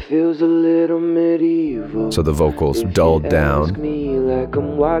 It feels a little medieval. So the vocals dulled down. Like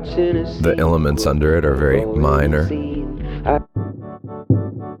I'm watching a The elements under it are very minor.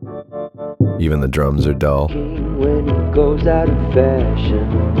 Even the drums are dull. when it goes out of fashion.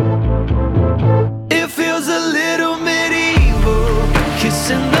 It feels a little medieval,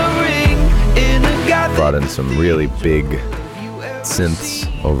 kissing the ring in a gothic. Brought in some really big synths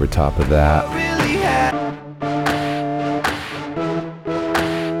over top of that. Really had.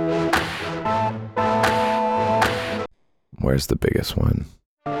 Where's the biggest one?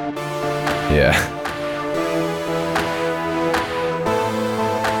 Yeah.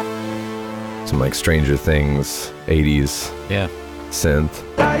 Some like Stranger Things, 80s Yeah. synth.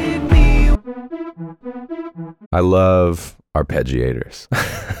 Like me. I love arpeggiators.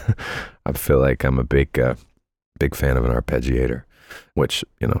 I feel like I'm a big fan of an arpeggiator, which,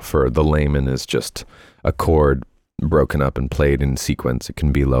 you know, for the layman is just a chord broken up and played in sequence. It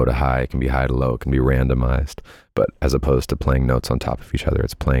can be low to high, it can be high to low, it can be randomized. But as opposed to playing notes on top of each other,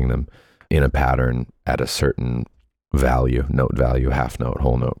 it's playing them in a pattern at a certain value, note value, half note,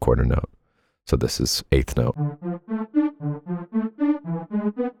 whole note, quarter note. So this is eighth note.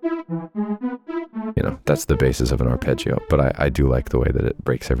 You know, that's the basis of an arpeggio, but I do like the way that it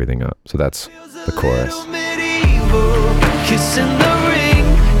breaks everything up. So that's the chorus. Medieval, kissing the ring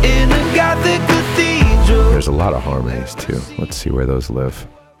in a gothic cathedral. There's a lot of harmonies too. Let's see where those live.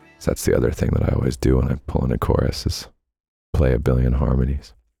 So that's the other thing that I always do when I pull in a chorus is play a billion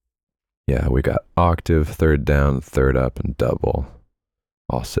harmonies. Yeah, we got octave, third down, third up, and double,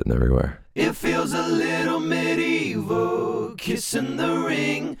 all sitting everywhere. It feels a little medieval, kissing the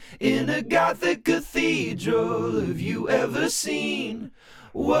ring in a gothic cathedral. Have you ever seen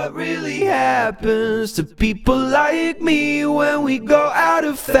what really happens to people like me when we go out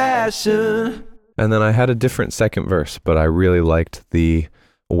of fashion? And then I had a different second verse, but I really liked the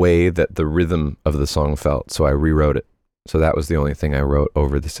way that the rhythm of the song felt, so I rewrote it. So that was the only thing I wrote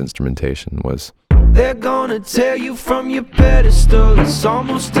over this instrumentation was, They're gonna tear you from your pedestal. It's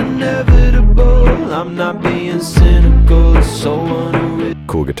almost inevitable. I'm not being cynical. It's so unoriginal.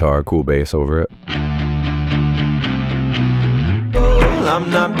 cool guitar, cool bass over it. I'm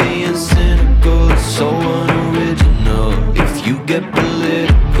not being cynical. It's so unoriginal. If you get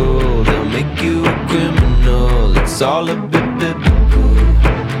political, they'll make you a criminal. It's all a bit biblical.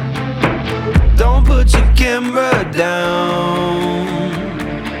 Don't put your camera down.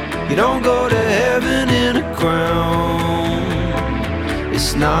 You don't go to heaven in a crown.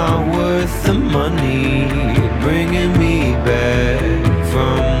 It's not worth the money. You're bringing me back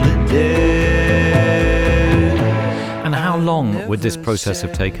from the dead. And how long would this process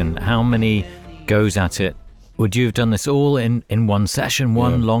have taken? How many goes at it? Would you have done this all in one session,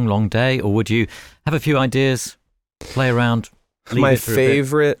 one long day? Or would you have a few ideas, play around, leave My it for a bit?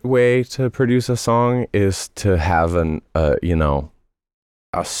 favorite way to produce a song is to have a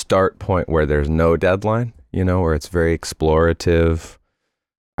start point where there's no deadline, where it's very explorative.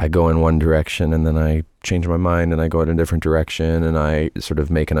 I go in one direction and then I change my mind and I go in a different direction and I sort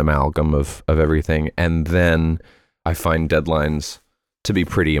of make an amalgam of everything. And then I find deadlines to be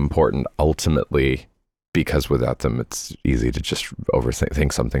pretty important ultimately, because without them, it's easy to just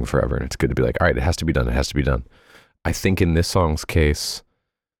overthink something forever. And it's good to be like, all right, it has to be done. It has to be done. I think in this song's case,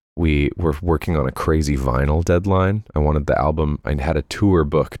 we were working on a crazy vinyl deadline. I wanted the album, I had a tour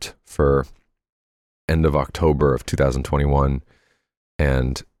booked for end of October of 2021.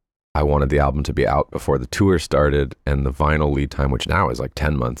 And I wanted the album to be out before the tour started, and the vinyl lead time, which now is like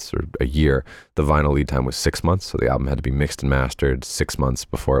 10 months or a year, the vinyl lead time was 6 months. So the album had to be mixed and mastered 6 months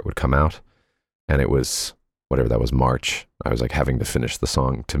before it would come out. And it was, whatever that was, March. I was like having to finish the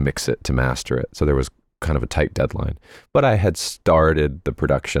song to mix it, to master it. So there was kind of a tight deadline. But I had started the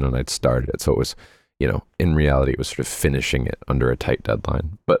production and I'd started it. So it was, in reality, it was sort of finishing it under a tight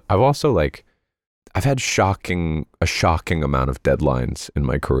deadline. But I've also I've had a shocking amount of deadlines in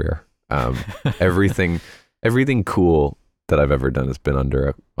my career. Everything cool that I've ever done has been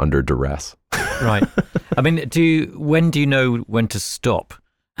under duress. Right. I mean, when do you know when to stop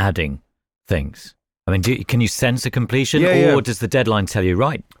adding things? I mean, can you sense a completion, or does the deadline tell you,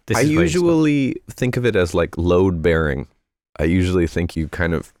 right, this I is where you stop? usually think of it as like load bearing. I usually think you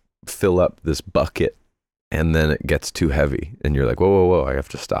kind of fill up this bucket and then it gets too heavy and you're like, whoa, I have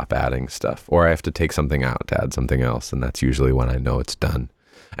to stop adding stuff, or I have to take something out to add something else. And that's usually when I know it's done.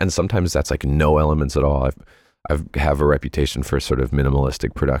 And sometimes that's like no elements at all. I have a reputation for sort of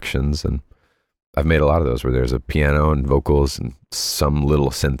minimalistic productions, and I've made a lot of those where there's a piano and vocals and some little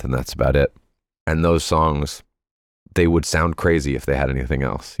synth, and that's about it. And those songs, they would sound crazy if they had anything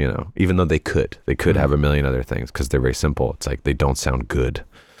else, you know, even though they could have a million other things because they're very simple. It's like they don't sound good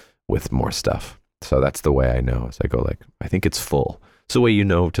with more stuff. So that's the way I know. Is I go like, I think it's full. It's the way you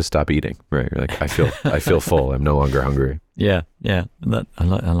know to stop eating, right? You're like, I feel full. I'm no longer hungry. Yeah. I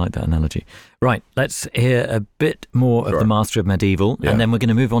like that analogy. Right, let's hear a bit more of The Master of Medieval, and then we're going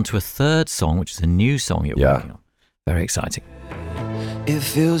to move on to a third song, which is a new song you're working on. Very exciting. It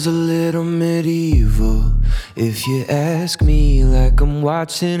feels a little medieval, if you ask me, like I'm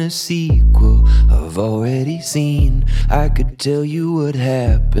watching a sequel I've already seen. I could tell you what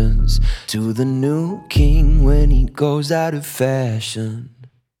happens to the new king when he goes out of fashion.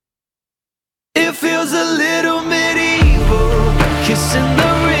 It feels a little medieval, kissing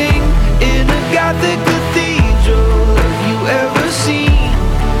the ring in a Gothic cathedral. Have you ever seen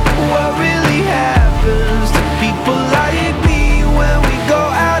what really happens to people like me when we go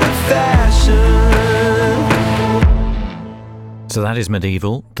out of fashion? So that is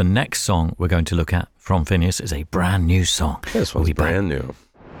Medieval. The next song we're going to look at from Finneas is a brand new song. This one's brand new.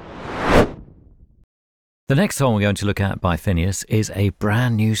 The next song we're going to look at by Finneas is a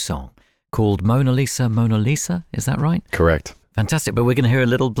brand new song called Mona Lisa, Mona Lisa. Is that right? Correct. Fantastic. But we're going to hear a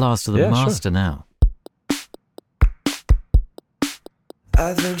little blast of the master now.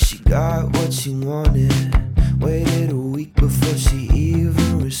 I think she got what she wanted. Waited a week before she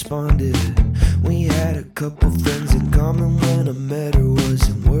even responded. We had a couple friends in common when I met her.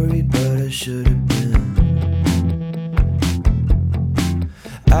 Wasn't worried, but I should have been.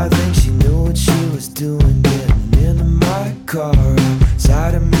 I think she knew what she was doing, getting into my car.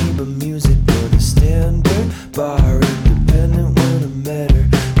 Outside of me, but music on a standard bar. Independent when I met her.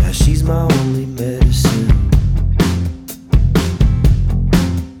 Now she's my only medicine.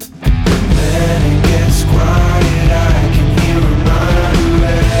 When it gets quiet, I can hear her mind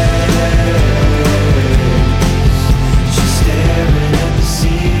race. She's staring at the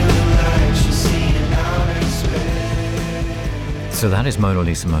ceiling like she's seeing outer space. So that is Mona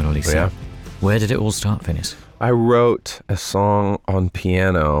Lisa, Mona Lisa. Yeah. Where did it all start, Finneas? I wrote a song on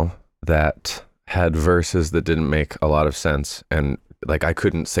piano that had verses that didn't make a lot of sense, and like I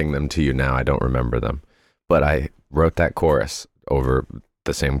couldn't sing them to you now. I don't remember them, but I wrote that chorus over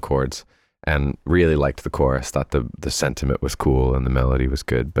the same chords and really liked the chorus. Thought the sentiment was cool and the melody was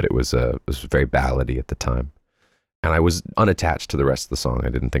good, but it was very ballady at the time. And I was unattached to the rest of the song. I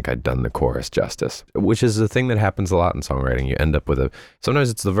didn't think I'd done the chorus justice, which is a thing that happens a lot in songwriting. You end up with sometimes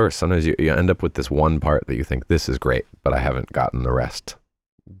it's the verse. Sometimes you end up with this one part that you think, this is great, but I haven't gotten the rest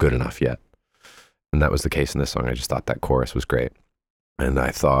good enough yet. And that was the case in this song. I just thought that chorus was great. And I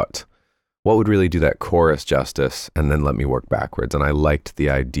thought, what would really do that chorus justice? And then let me work backwards. And I liked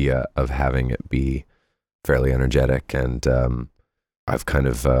the idea of having it be fairly energetic. And I've kind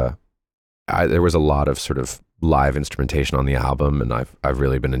of, there was a lot of sort of live instrumentation on the album, and I've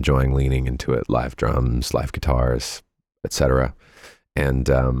really been enjoying leaning into it. Live drums, live guitars, etc. And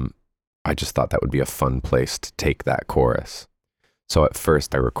I just thought that would be a fun place to take that chorus. So at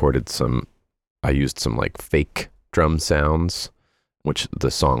first I used some like fake drum sounds, which the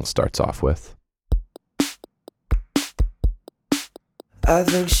song starts off with. I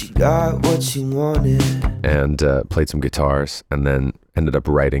think she got what she wanted. And played some guitars, and then ended up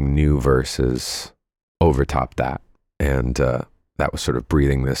writing new verses over top that. And that was sort of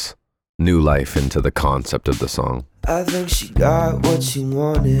breathing this new life into the concept of the song. I think she got what she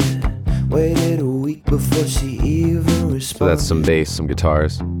wanted. Waited a week before she even responded. So that's some bass, some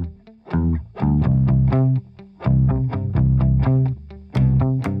guitars.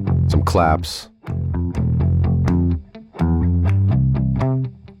 Some claps.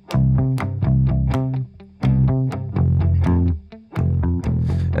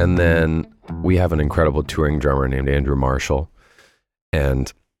 And then we have an incredible touring drummer named Andrew Marshall,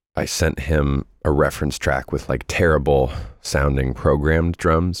 and I sent him a reference track with like terrible sounding programmed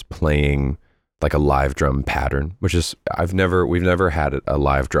drums playing like a live drum pattern, which is we've never had a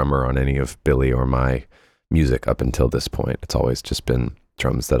live drummer on any of Billy or my music up until this point. It's always just been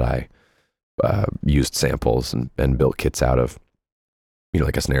drums that I used samples and built kits out of,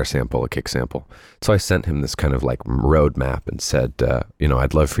 like a snare sample, a kick sample. So I sent him this kind of like roadmap and said,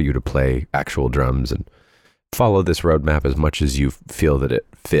 I'd love for you to play actual drums and follow this roadmap as much as you feel that it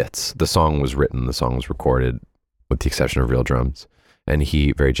fits. The song was written, the song was recorded, with the exception of real drums. And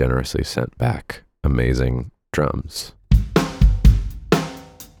he very generously sent back amazing drums.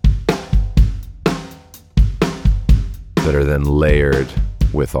 That are then layered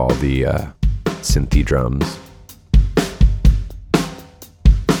with all the synthy drums.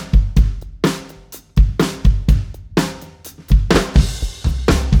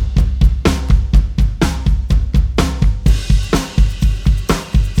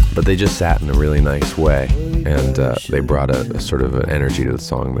 But they just sat in a really nice way, and they brought a sort of an energy to the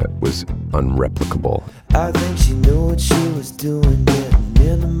song that was unreplicable. I think she knew what she was doing, getting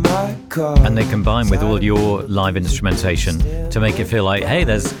into my car. And they combine with all your live instrumentation to make it feel like, hey,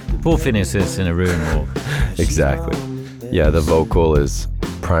 there's 4 Finneases in a room. Or... Exactly. Yeah, the vocal is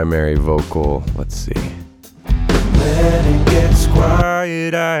primary vocal. Let's see. When it gets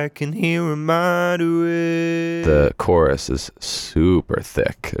quiet, I can hear a moderate. The chorus is super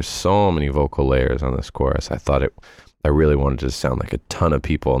thick. There's so many vocal layers on this chorus. I really wanted to sound like a ton of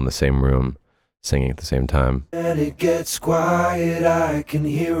people in the same room singing at the same time. When it gets quiet, I can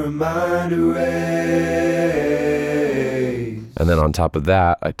hear a moderate. And then on top of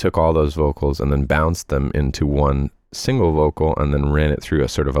that, I took all those vocals and then bounced them into one single vocal and then ran it through a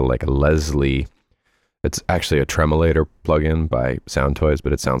sort of a Leslie. It's actually a tremolator plugin by Soundtoys,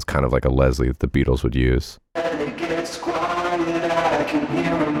 but it sounds kind of like a Leslie that the Beatles would use. When it gets quiet, I can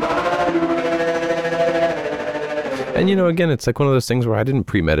hear a moderate. And again, it's like one of those things where I didn't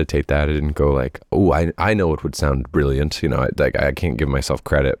premeditate that. I didn't go like, oh, I know it would sound brilliant. I can't give myself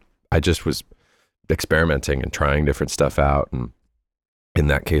credit. I just was experimenting and trying different stuff out. And in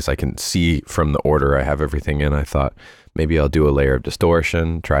that case, I can see from the order I have everything in. I thought maybe I'll do a layer of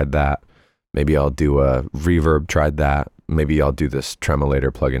distortion, tried that. Maybe I'll do a reverb, tried that. Maybe I'll do this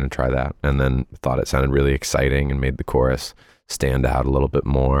tremolator plugin and try that. And then thought it sounded really exciting and made the chorus stand out a little bit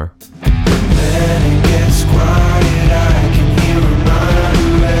more. When it gets quiet, I can hear a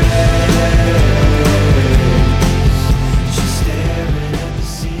moderate. She's staring at the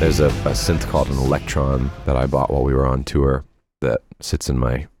sea. There's a synth called an Electron that I bought while we were on tour that sits in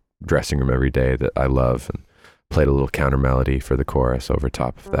my dressing room every day that I love, and played a little counter melody for the chorus over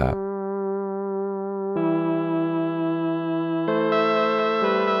top of that.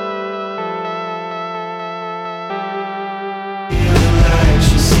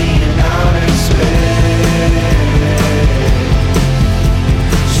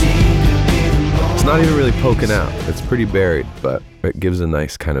 It's not even really poking out. It's pretty buried, but it gives a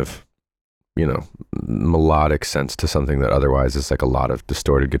nice kind of, melodic sense to something that otherwise is like a lot of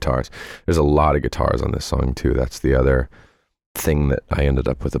distorted guitars. There's a lot of guitars on this song too. That's the other thing that I ended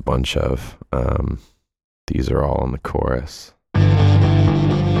up with a bunch of. These are all on the chorus. And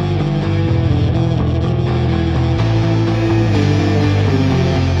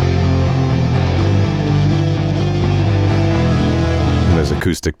there's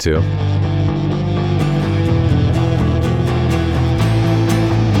acoustic too.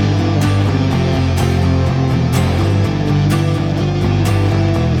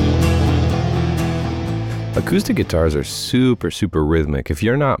 Acoustic guitars are super, super rhythmic. If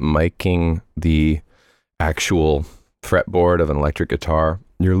you're not miking the actual fretboard of an electric guitar,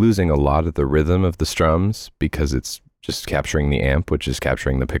 you're losing a lot of the rhythm of the strums because it's just capturing the amp, which is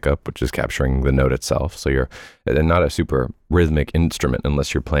capturing the pickup, which is capturing the note itself. So you're not a super rhythmic instrument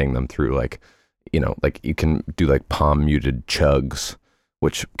unless you're playing them through like you can do like palm muted chugs,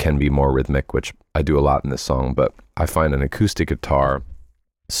 which can be more rhythmic, which I do a lot in this song. But I find an acoustic guitar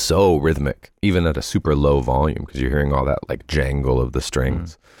so rhythmic, even at a super low volume, because you're hearing all that like jangle of the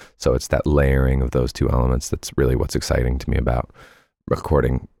strings. So it's that layering of those two elements that's really what's exciting to me about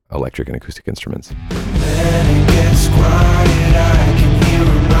recording electric and acoustic instruments. When it gets quiet, I can hear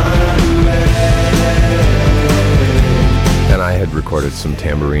a moderate. And I had recorded some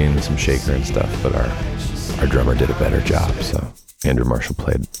tambourine, some shaker and stuff, but our drummer did a better job. So Andrew Marshall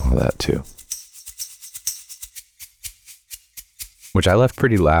played all that too, which I left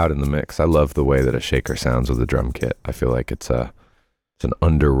pretty loud in the mix. I love the way that a shaker sounds with a drum kit. I feel like it's an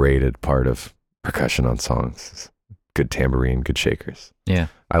underrated part of percussion on songs. Good tambourine, good shakers. Yeah.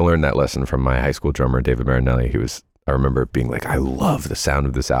 I learned that lesson from my high school drummer, David Marinelli. I remember being like, I love the sound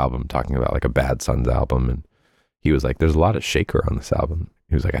of this album, talking about like a Bad Sons album. And he was like, there's a lot of shaker on this album.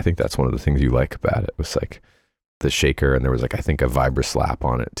 He was like, I think that's one of the things you like about it. It was like the shaker, and there was like, I think a vibra-slap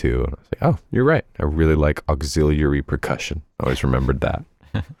on it too. And I was like, oh, you're right. I really like auxiliary percussion. I always remembered that.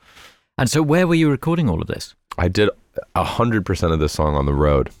 And so where were you recording all of this? I did 100% of the song on the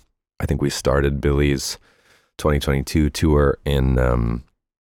road. I think we started Billy's 2022 tour in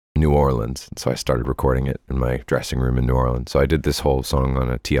New Orleans. And so I started recording it in my dressing room in New Orleans. So I did this whole song on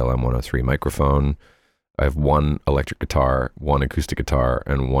a TLM 103 microphone. I have one electric guitar, one acoustic guitar,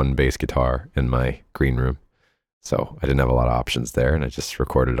 and one bass guitar in my green room. So I didn't have a lot of options there, and I just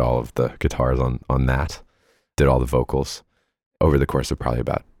recorded all of the guitars on that. Did all the vocals over the course of probably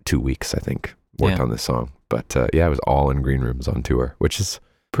about 2 weeks, I think, worked on this song. But it was all in green rooms on tour, which is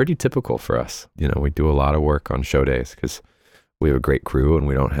pretty typical for us. You know, we do a lot of work on show days because we have a great crew and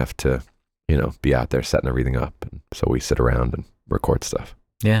we don't have to, be out there setting everything up. And so we sit around and record stuff.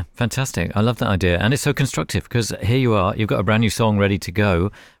 Yeah, fantastic. I love that idea. And it's so constructive because here you are, you've got a brand new song ready to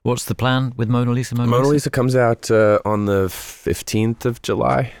go. What's the plan with Mona Lisa? Mona Lisa comes out on the 15th of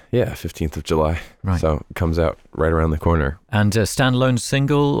July. Yeah, 15th of July. Right. So it comes out right around the corner. And a standalone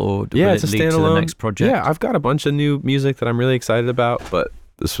single, or will it's it a lead standalone. to the next project? Yeah, I've got a bunch of new music that I'm really excited about, but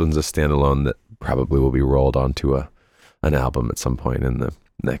this one's a standalone that probably will be rolled onto an album at some point in the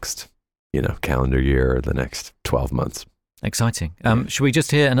next, calendar year or the next 12 months. Exciting. Should we just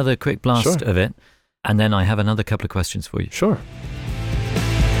hear another quick blast of it? And then I have another couple of questions for you. Sure.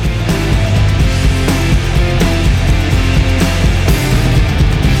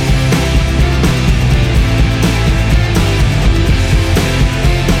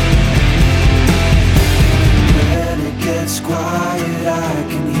 When it gets quiet, I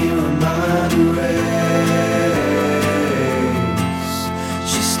can hear a mind race.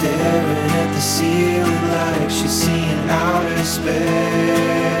 She's staring at the ceiling like she's seeing outer space.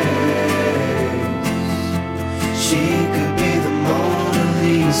 She could be the Mona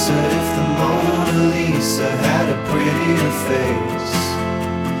Lisa if the Mona Lisa had a prettier face.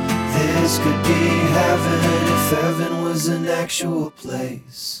 This could be heaven if heaven was an actual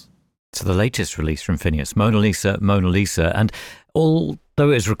place. So the latest release from Finneas, Mona Lisa, Mona Lisa. And although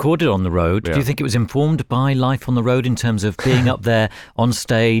it was recorded on the road, do you think it was informed by life on the road in terms of being up there on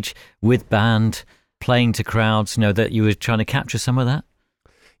stage with band, playing to crowds, that you were trying to capture some of that?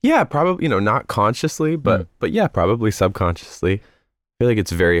 Yeah, probably, not consciously, but yeah, probably subconsciously. I feel like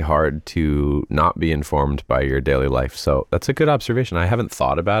it's very hard to not be informed by your daily life. So that's a good observation. I haven't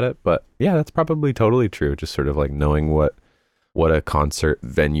thought about it, but yeah, that's probably totally true. Just sort of like knowing what a concert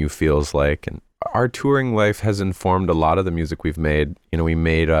venue feels like. And our touring life has informed a lot of the music we've made. We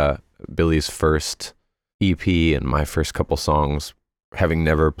made Billy's first EP and my first couple songs having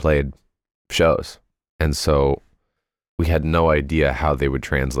never played shows. And so we had no idea how they would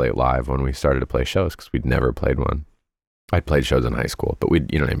translate live when we started to play shows because we'd never played one. I'd played shows in high school, but with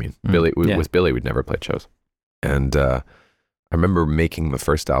Billy, we'd never played shows. And I remember making the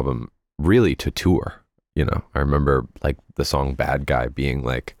first album really to tour. I remember like the song Bad Guy being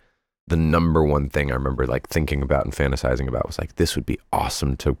like the number one thing I remember like thinking about and fantasizing about was like, this would be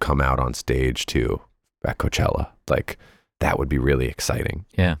awesome to come out on stage to at Coachella. Like, that would be really exciting.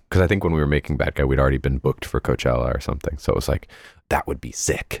 Yeah. Because I think when we were making Bad Guy, we'd already been booked for Coachella or something. So it was like, that would be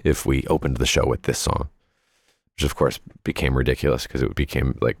sick if we opened the show with this song. Which of course became ridiculous because it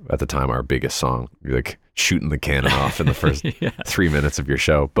became like at the time our biggest song. You're like shooting the cannon off in the first 3 minutes of your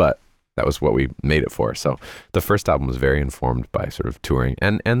show. But that was what we made it for. So the first album was very informed by sort of touring.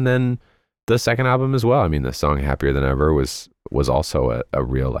 And then the second album as well. I mean, the song Happier Than Ever was also a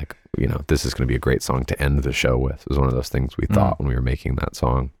real like, this is going to be a great song to end the show with. It was one of those things we thought when we were making that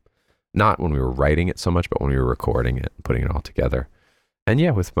song. Not when we were writing it so much, but when we were recording it and putting it all together. And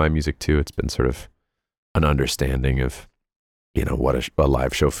yeah, with my music too, it's been sort of an understanding of, what a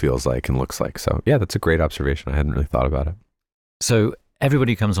live show feels like and looks like. So yeah, that's a great observation. I hadn't really thought about it. So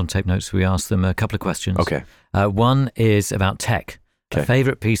everybody who comes on Tape Notes, we ask them a couple of questions. Okay. One is about tech. A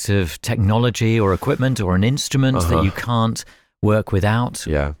favorite piece of technology or equipment or an instrument that you can't work without.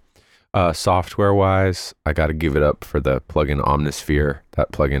 Yeah. Software wise, I got to give it up for the plugin Omnisphere.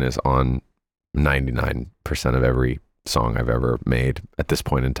 That plugin is on 99% of every song I've ever made at this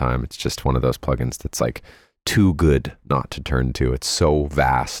point in time. It's just one of those plugins that's like too good not to turn to. It's so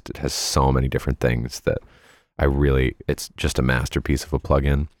vast. It has so many different things that it's just a masterpiece of a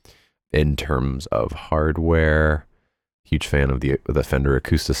plugin. In terms of hardware, huge fan of the Fender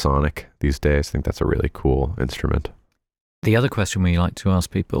Acoustasonic these days. I think that's a really cool instrument. The other question we like to ask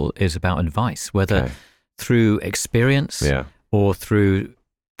people is about advice, whether through experience or through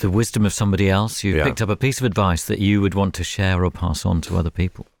the wisdom of somebody else, you've picked up a piece of advice that you would want to share or pass on to other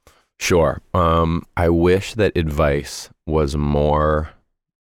people. Sure. I wish that advice was more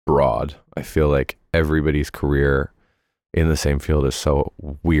broad. I feel like everybody's career in the same field is so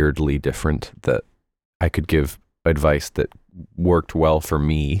weirdly different that I could give advice that worked well for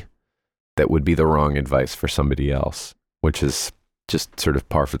me that would be the wrong advice for somebody else, which is just sort of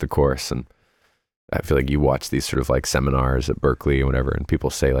par for the course. And I feel like you watch these sort of like seminars at Berkeley and whatever, and people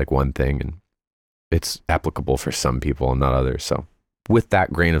say like one thing and it's applicable for some people and not others. So with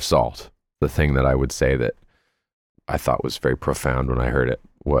that grain of salt, the thing that I would say that I thought was very profound when I heard it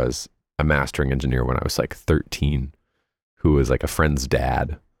was a mastering engineer when I was like 13, who was like a friend's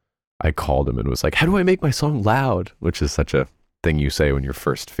dad. I called him and was like, how do I make my song loud? Which is such a thing you say when you're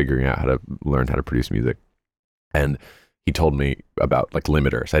first figuring out how to learn how to produce music. And he told me about like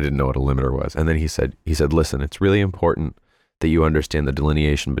limiters. I didn't know what a limiter was. And then he said, listen, it's really important that you understand the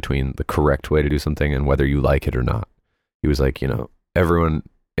delineation between the correct way to do something and whether you like it or not. He was like, everyone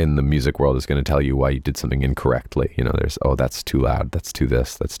in the music world is going to tell you why you did something incorrectly. There's, oh, that's too loud. That's too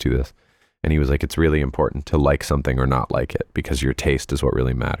this. That's too this. And he was like, it's really important to like something or not like it, because your taste is what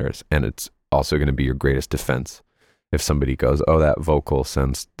really matters. And it's also going to be your greatest defense. If somebody goes, oh, the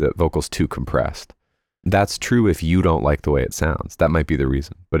vocal's too compressed. That's true if you don't like the way it sounds. That might be the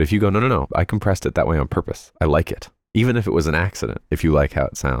reason. But if you go, no, I compressed it that way on purpose. I like it. Even if it was an accident, if you like how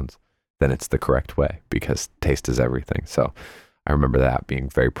it sounds, then it's the correct way, because taste is everything. So I remember that being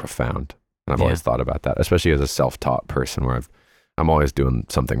very profound. And I've always thought about that, especially as a self-taught person where I'm always doing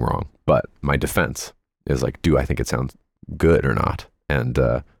something wrong. But my defense is like, do I think it sounds good or not? And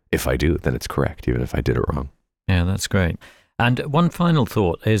if I do, then it's correct, even if I did it wrong. Yeah, that's great. And one final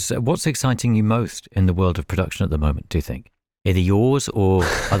thought is, what's exciting you most in the world of production at the moment, do you think? Either yours or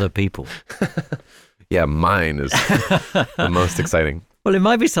other people? Yeah, mine is the most exciting. Well, it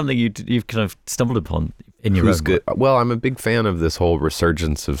might be something you've kind of stumbled upon in your own good. Well, I'm a big fan of this whole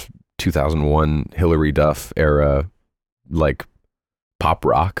resurgence of 2001 Hillary Duff era, like pop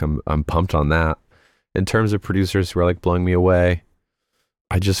rock. I'm pumped on that. In terms of producers who are like blowing me away,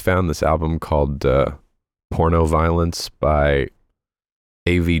 I just found this album called Porno Violence by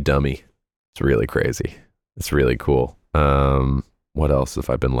A.V. Dummy. It's really crazy. It's really cool. What else have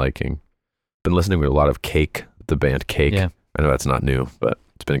I been liking? Been listening to a lot of Cake, the band Cake. Yeah. I know that's not new, but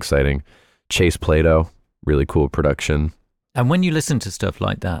it's been exciting. Chase Plato, really cool production. And when you listen to stuff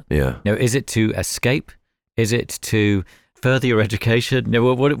like that, is it to escape? Is it to further your education?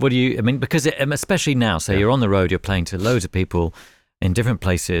 What do you, I mean, because especially now, say you're on the road, you're playing to loads of people in different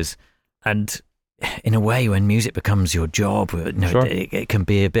places, and in a way, when music becomes your job, it can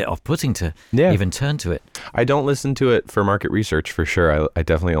be a bit off-putting to even turn to it. I don't listen to it for market research, for sure. I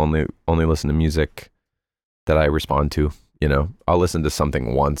definitely only listen to music that I respond to. I'll listen to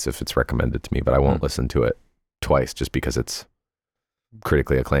something once if it's recommended to me, but I won't listen to it twice just because it's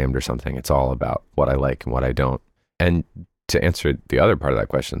critically acclaimed or something. It's all about what I like and what I don't. And to answer the other part of that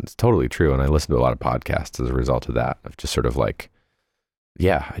question, it's totally true. And I listen to a lot of podcasts as a result of that, of just sort of like,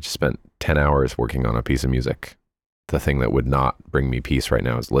 I just spent 10 hours working on a piece of music. The thing that would not bring me peace right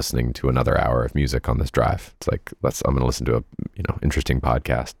now is listening to another hour of music on this drive. It's like, I'm going to listen to a, interesting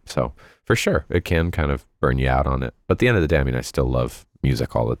podcast. So for sure, it can kind of burn you out on it. But at the end of the day, I still love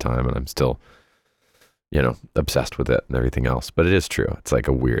music all the time, and I'm still, obsessed with it and everything else. But it is true. It's like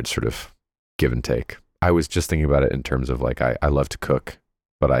a weird sort of give and take. I was just thinking about it in terms of like, I love to cook,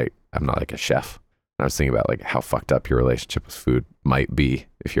 but I'm not like a chef. I was thinking about like how fucked up your relationship with food might be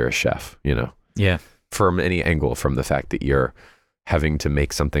if you're a chef, Yeah. From any angle, from the fact that you're having to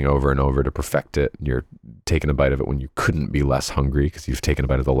make something over and over to perfect it. You're taking a bite of it when you couldn't be less hungry because you've taken a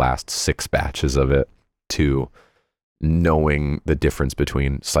bite of the last 6 batches of it, to knowing the difference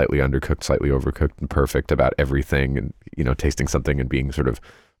between slightly undercooked, slightly overcooked, and perfect about everything, and, tasting something and being sort of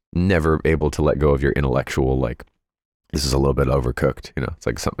never able to let go of your intellectual, like, this is a little bit overcooked, it's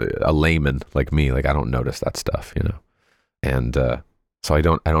like a layman like me, like I don't notice that stuff, and so I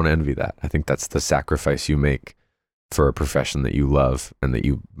don't envy that. I think that's the sacrifice you make for a profession that you love and that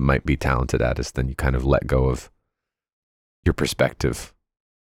you might be talented at, is then you kind of let go of your perspective,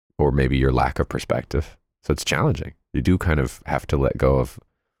 or maybe your lack of perspective. So it's challenging. You do kind of have to let go of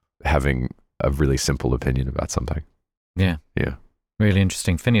having a really simple opinion about something. Yeah. Yeah. Really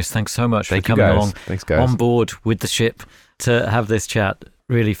interesting. Phineas, thanks so much for Thank you, coming guys. along Thanks, guys. on board with the ship to have this chat.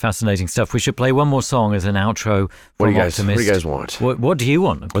 Really fascinating stuff. We should play one more song as an outro from Optimist. What do you guys want? What do you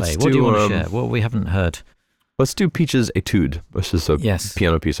want to play? What do you want to share? What we haven't heard? Let's do Peach's Etude. This is a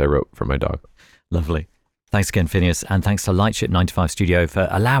piano piece I wrote for my dog. Lovely. Thanks again, Phineas, and thanks to Lightship 95 Studio for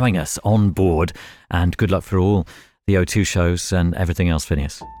allowing us on board, and good luck for all the O2 shows and everything else,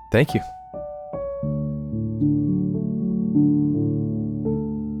 Phineas. Thank you.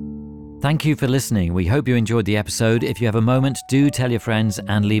 Thank you for listening. We hope you enjoyed the episode. If you have a moment, do tell your friends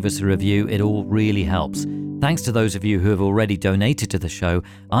and leave us a review. It all really helps. Thanks to those of you who have already donated to the show.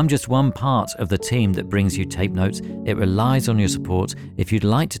 I'm just one part of the team that brings you Tape Notes. It relies on your support. If you'd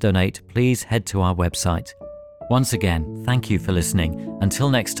like to donate, please head to our website. Once again, thank you for listening.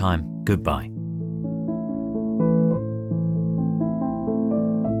 Until next time, goodbye.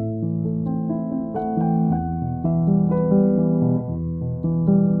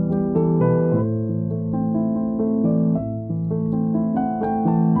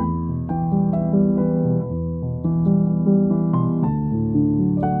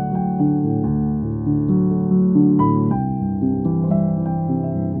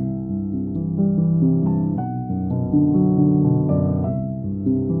 you.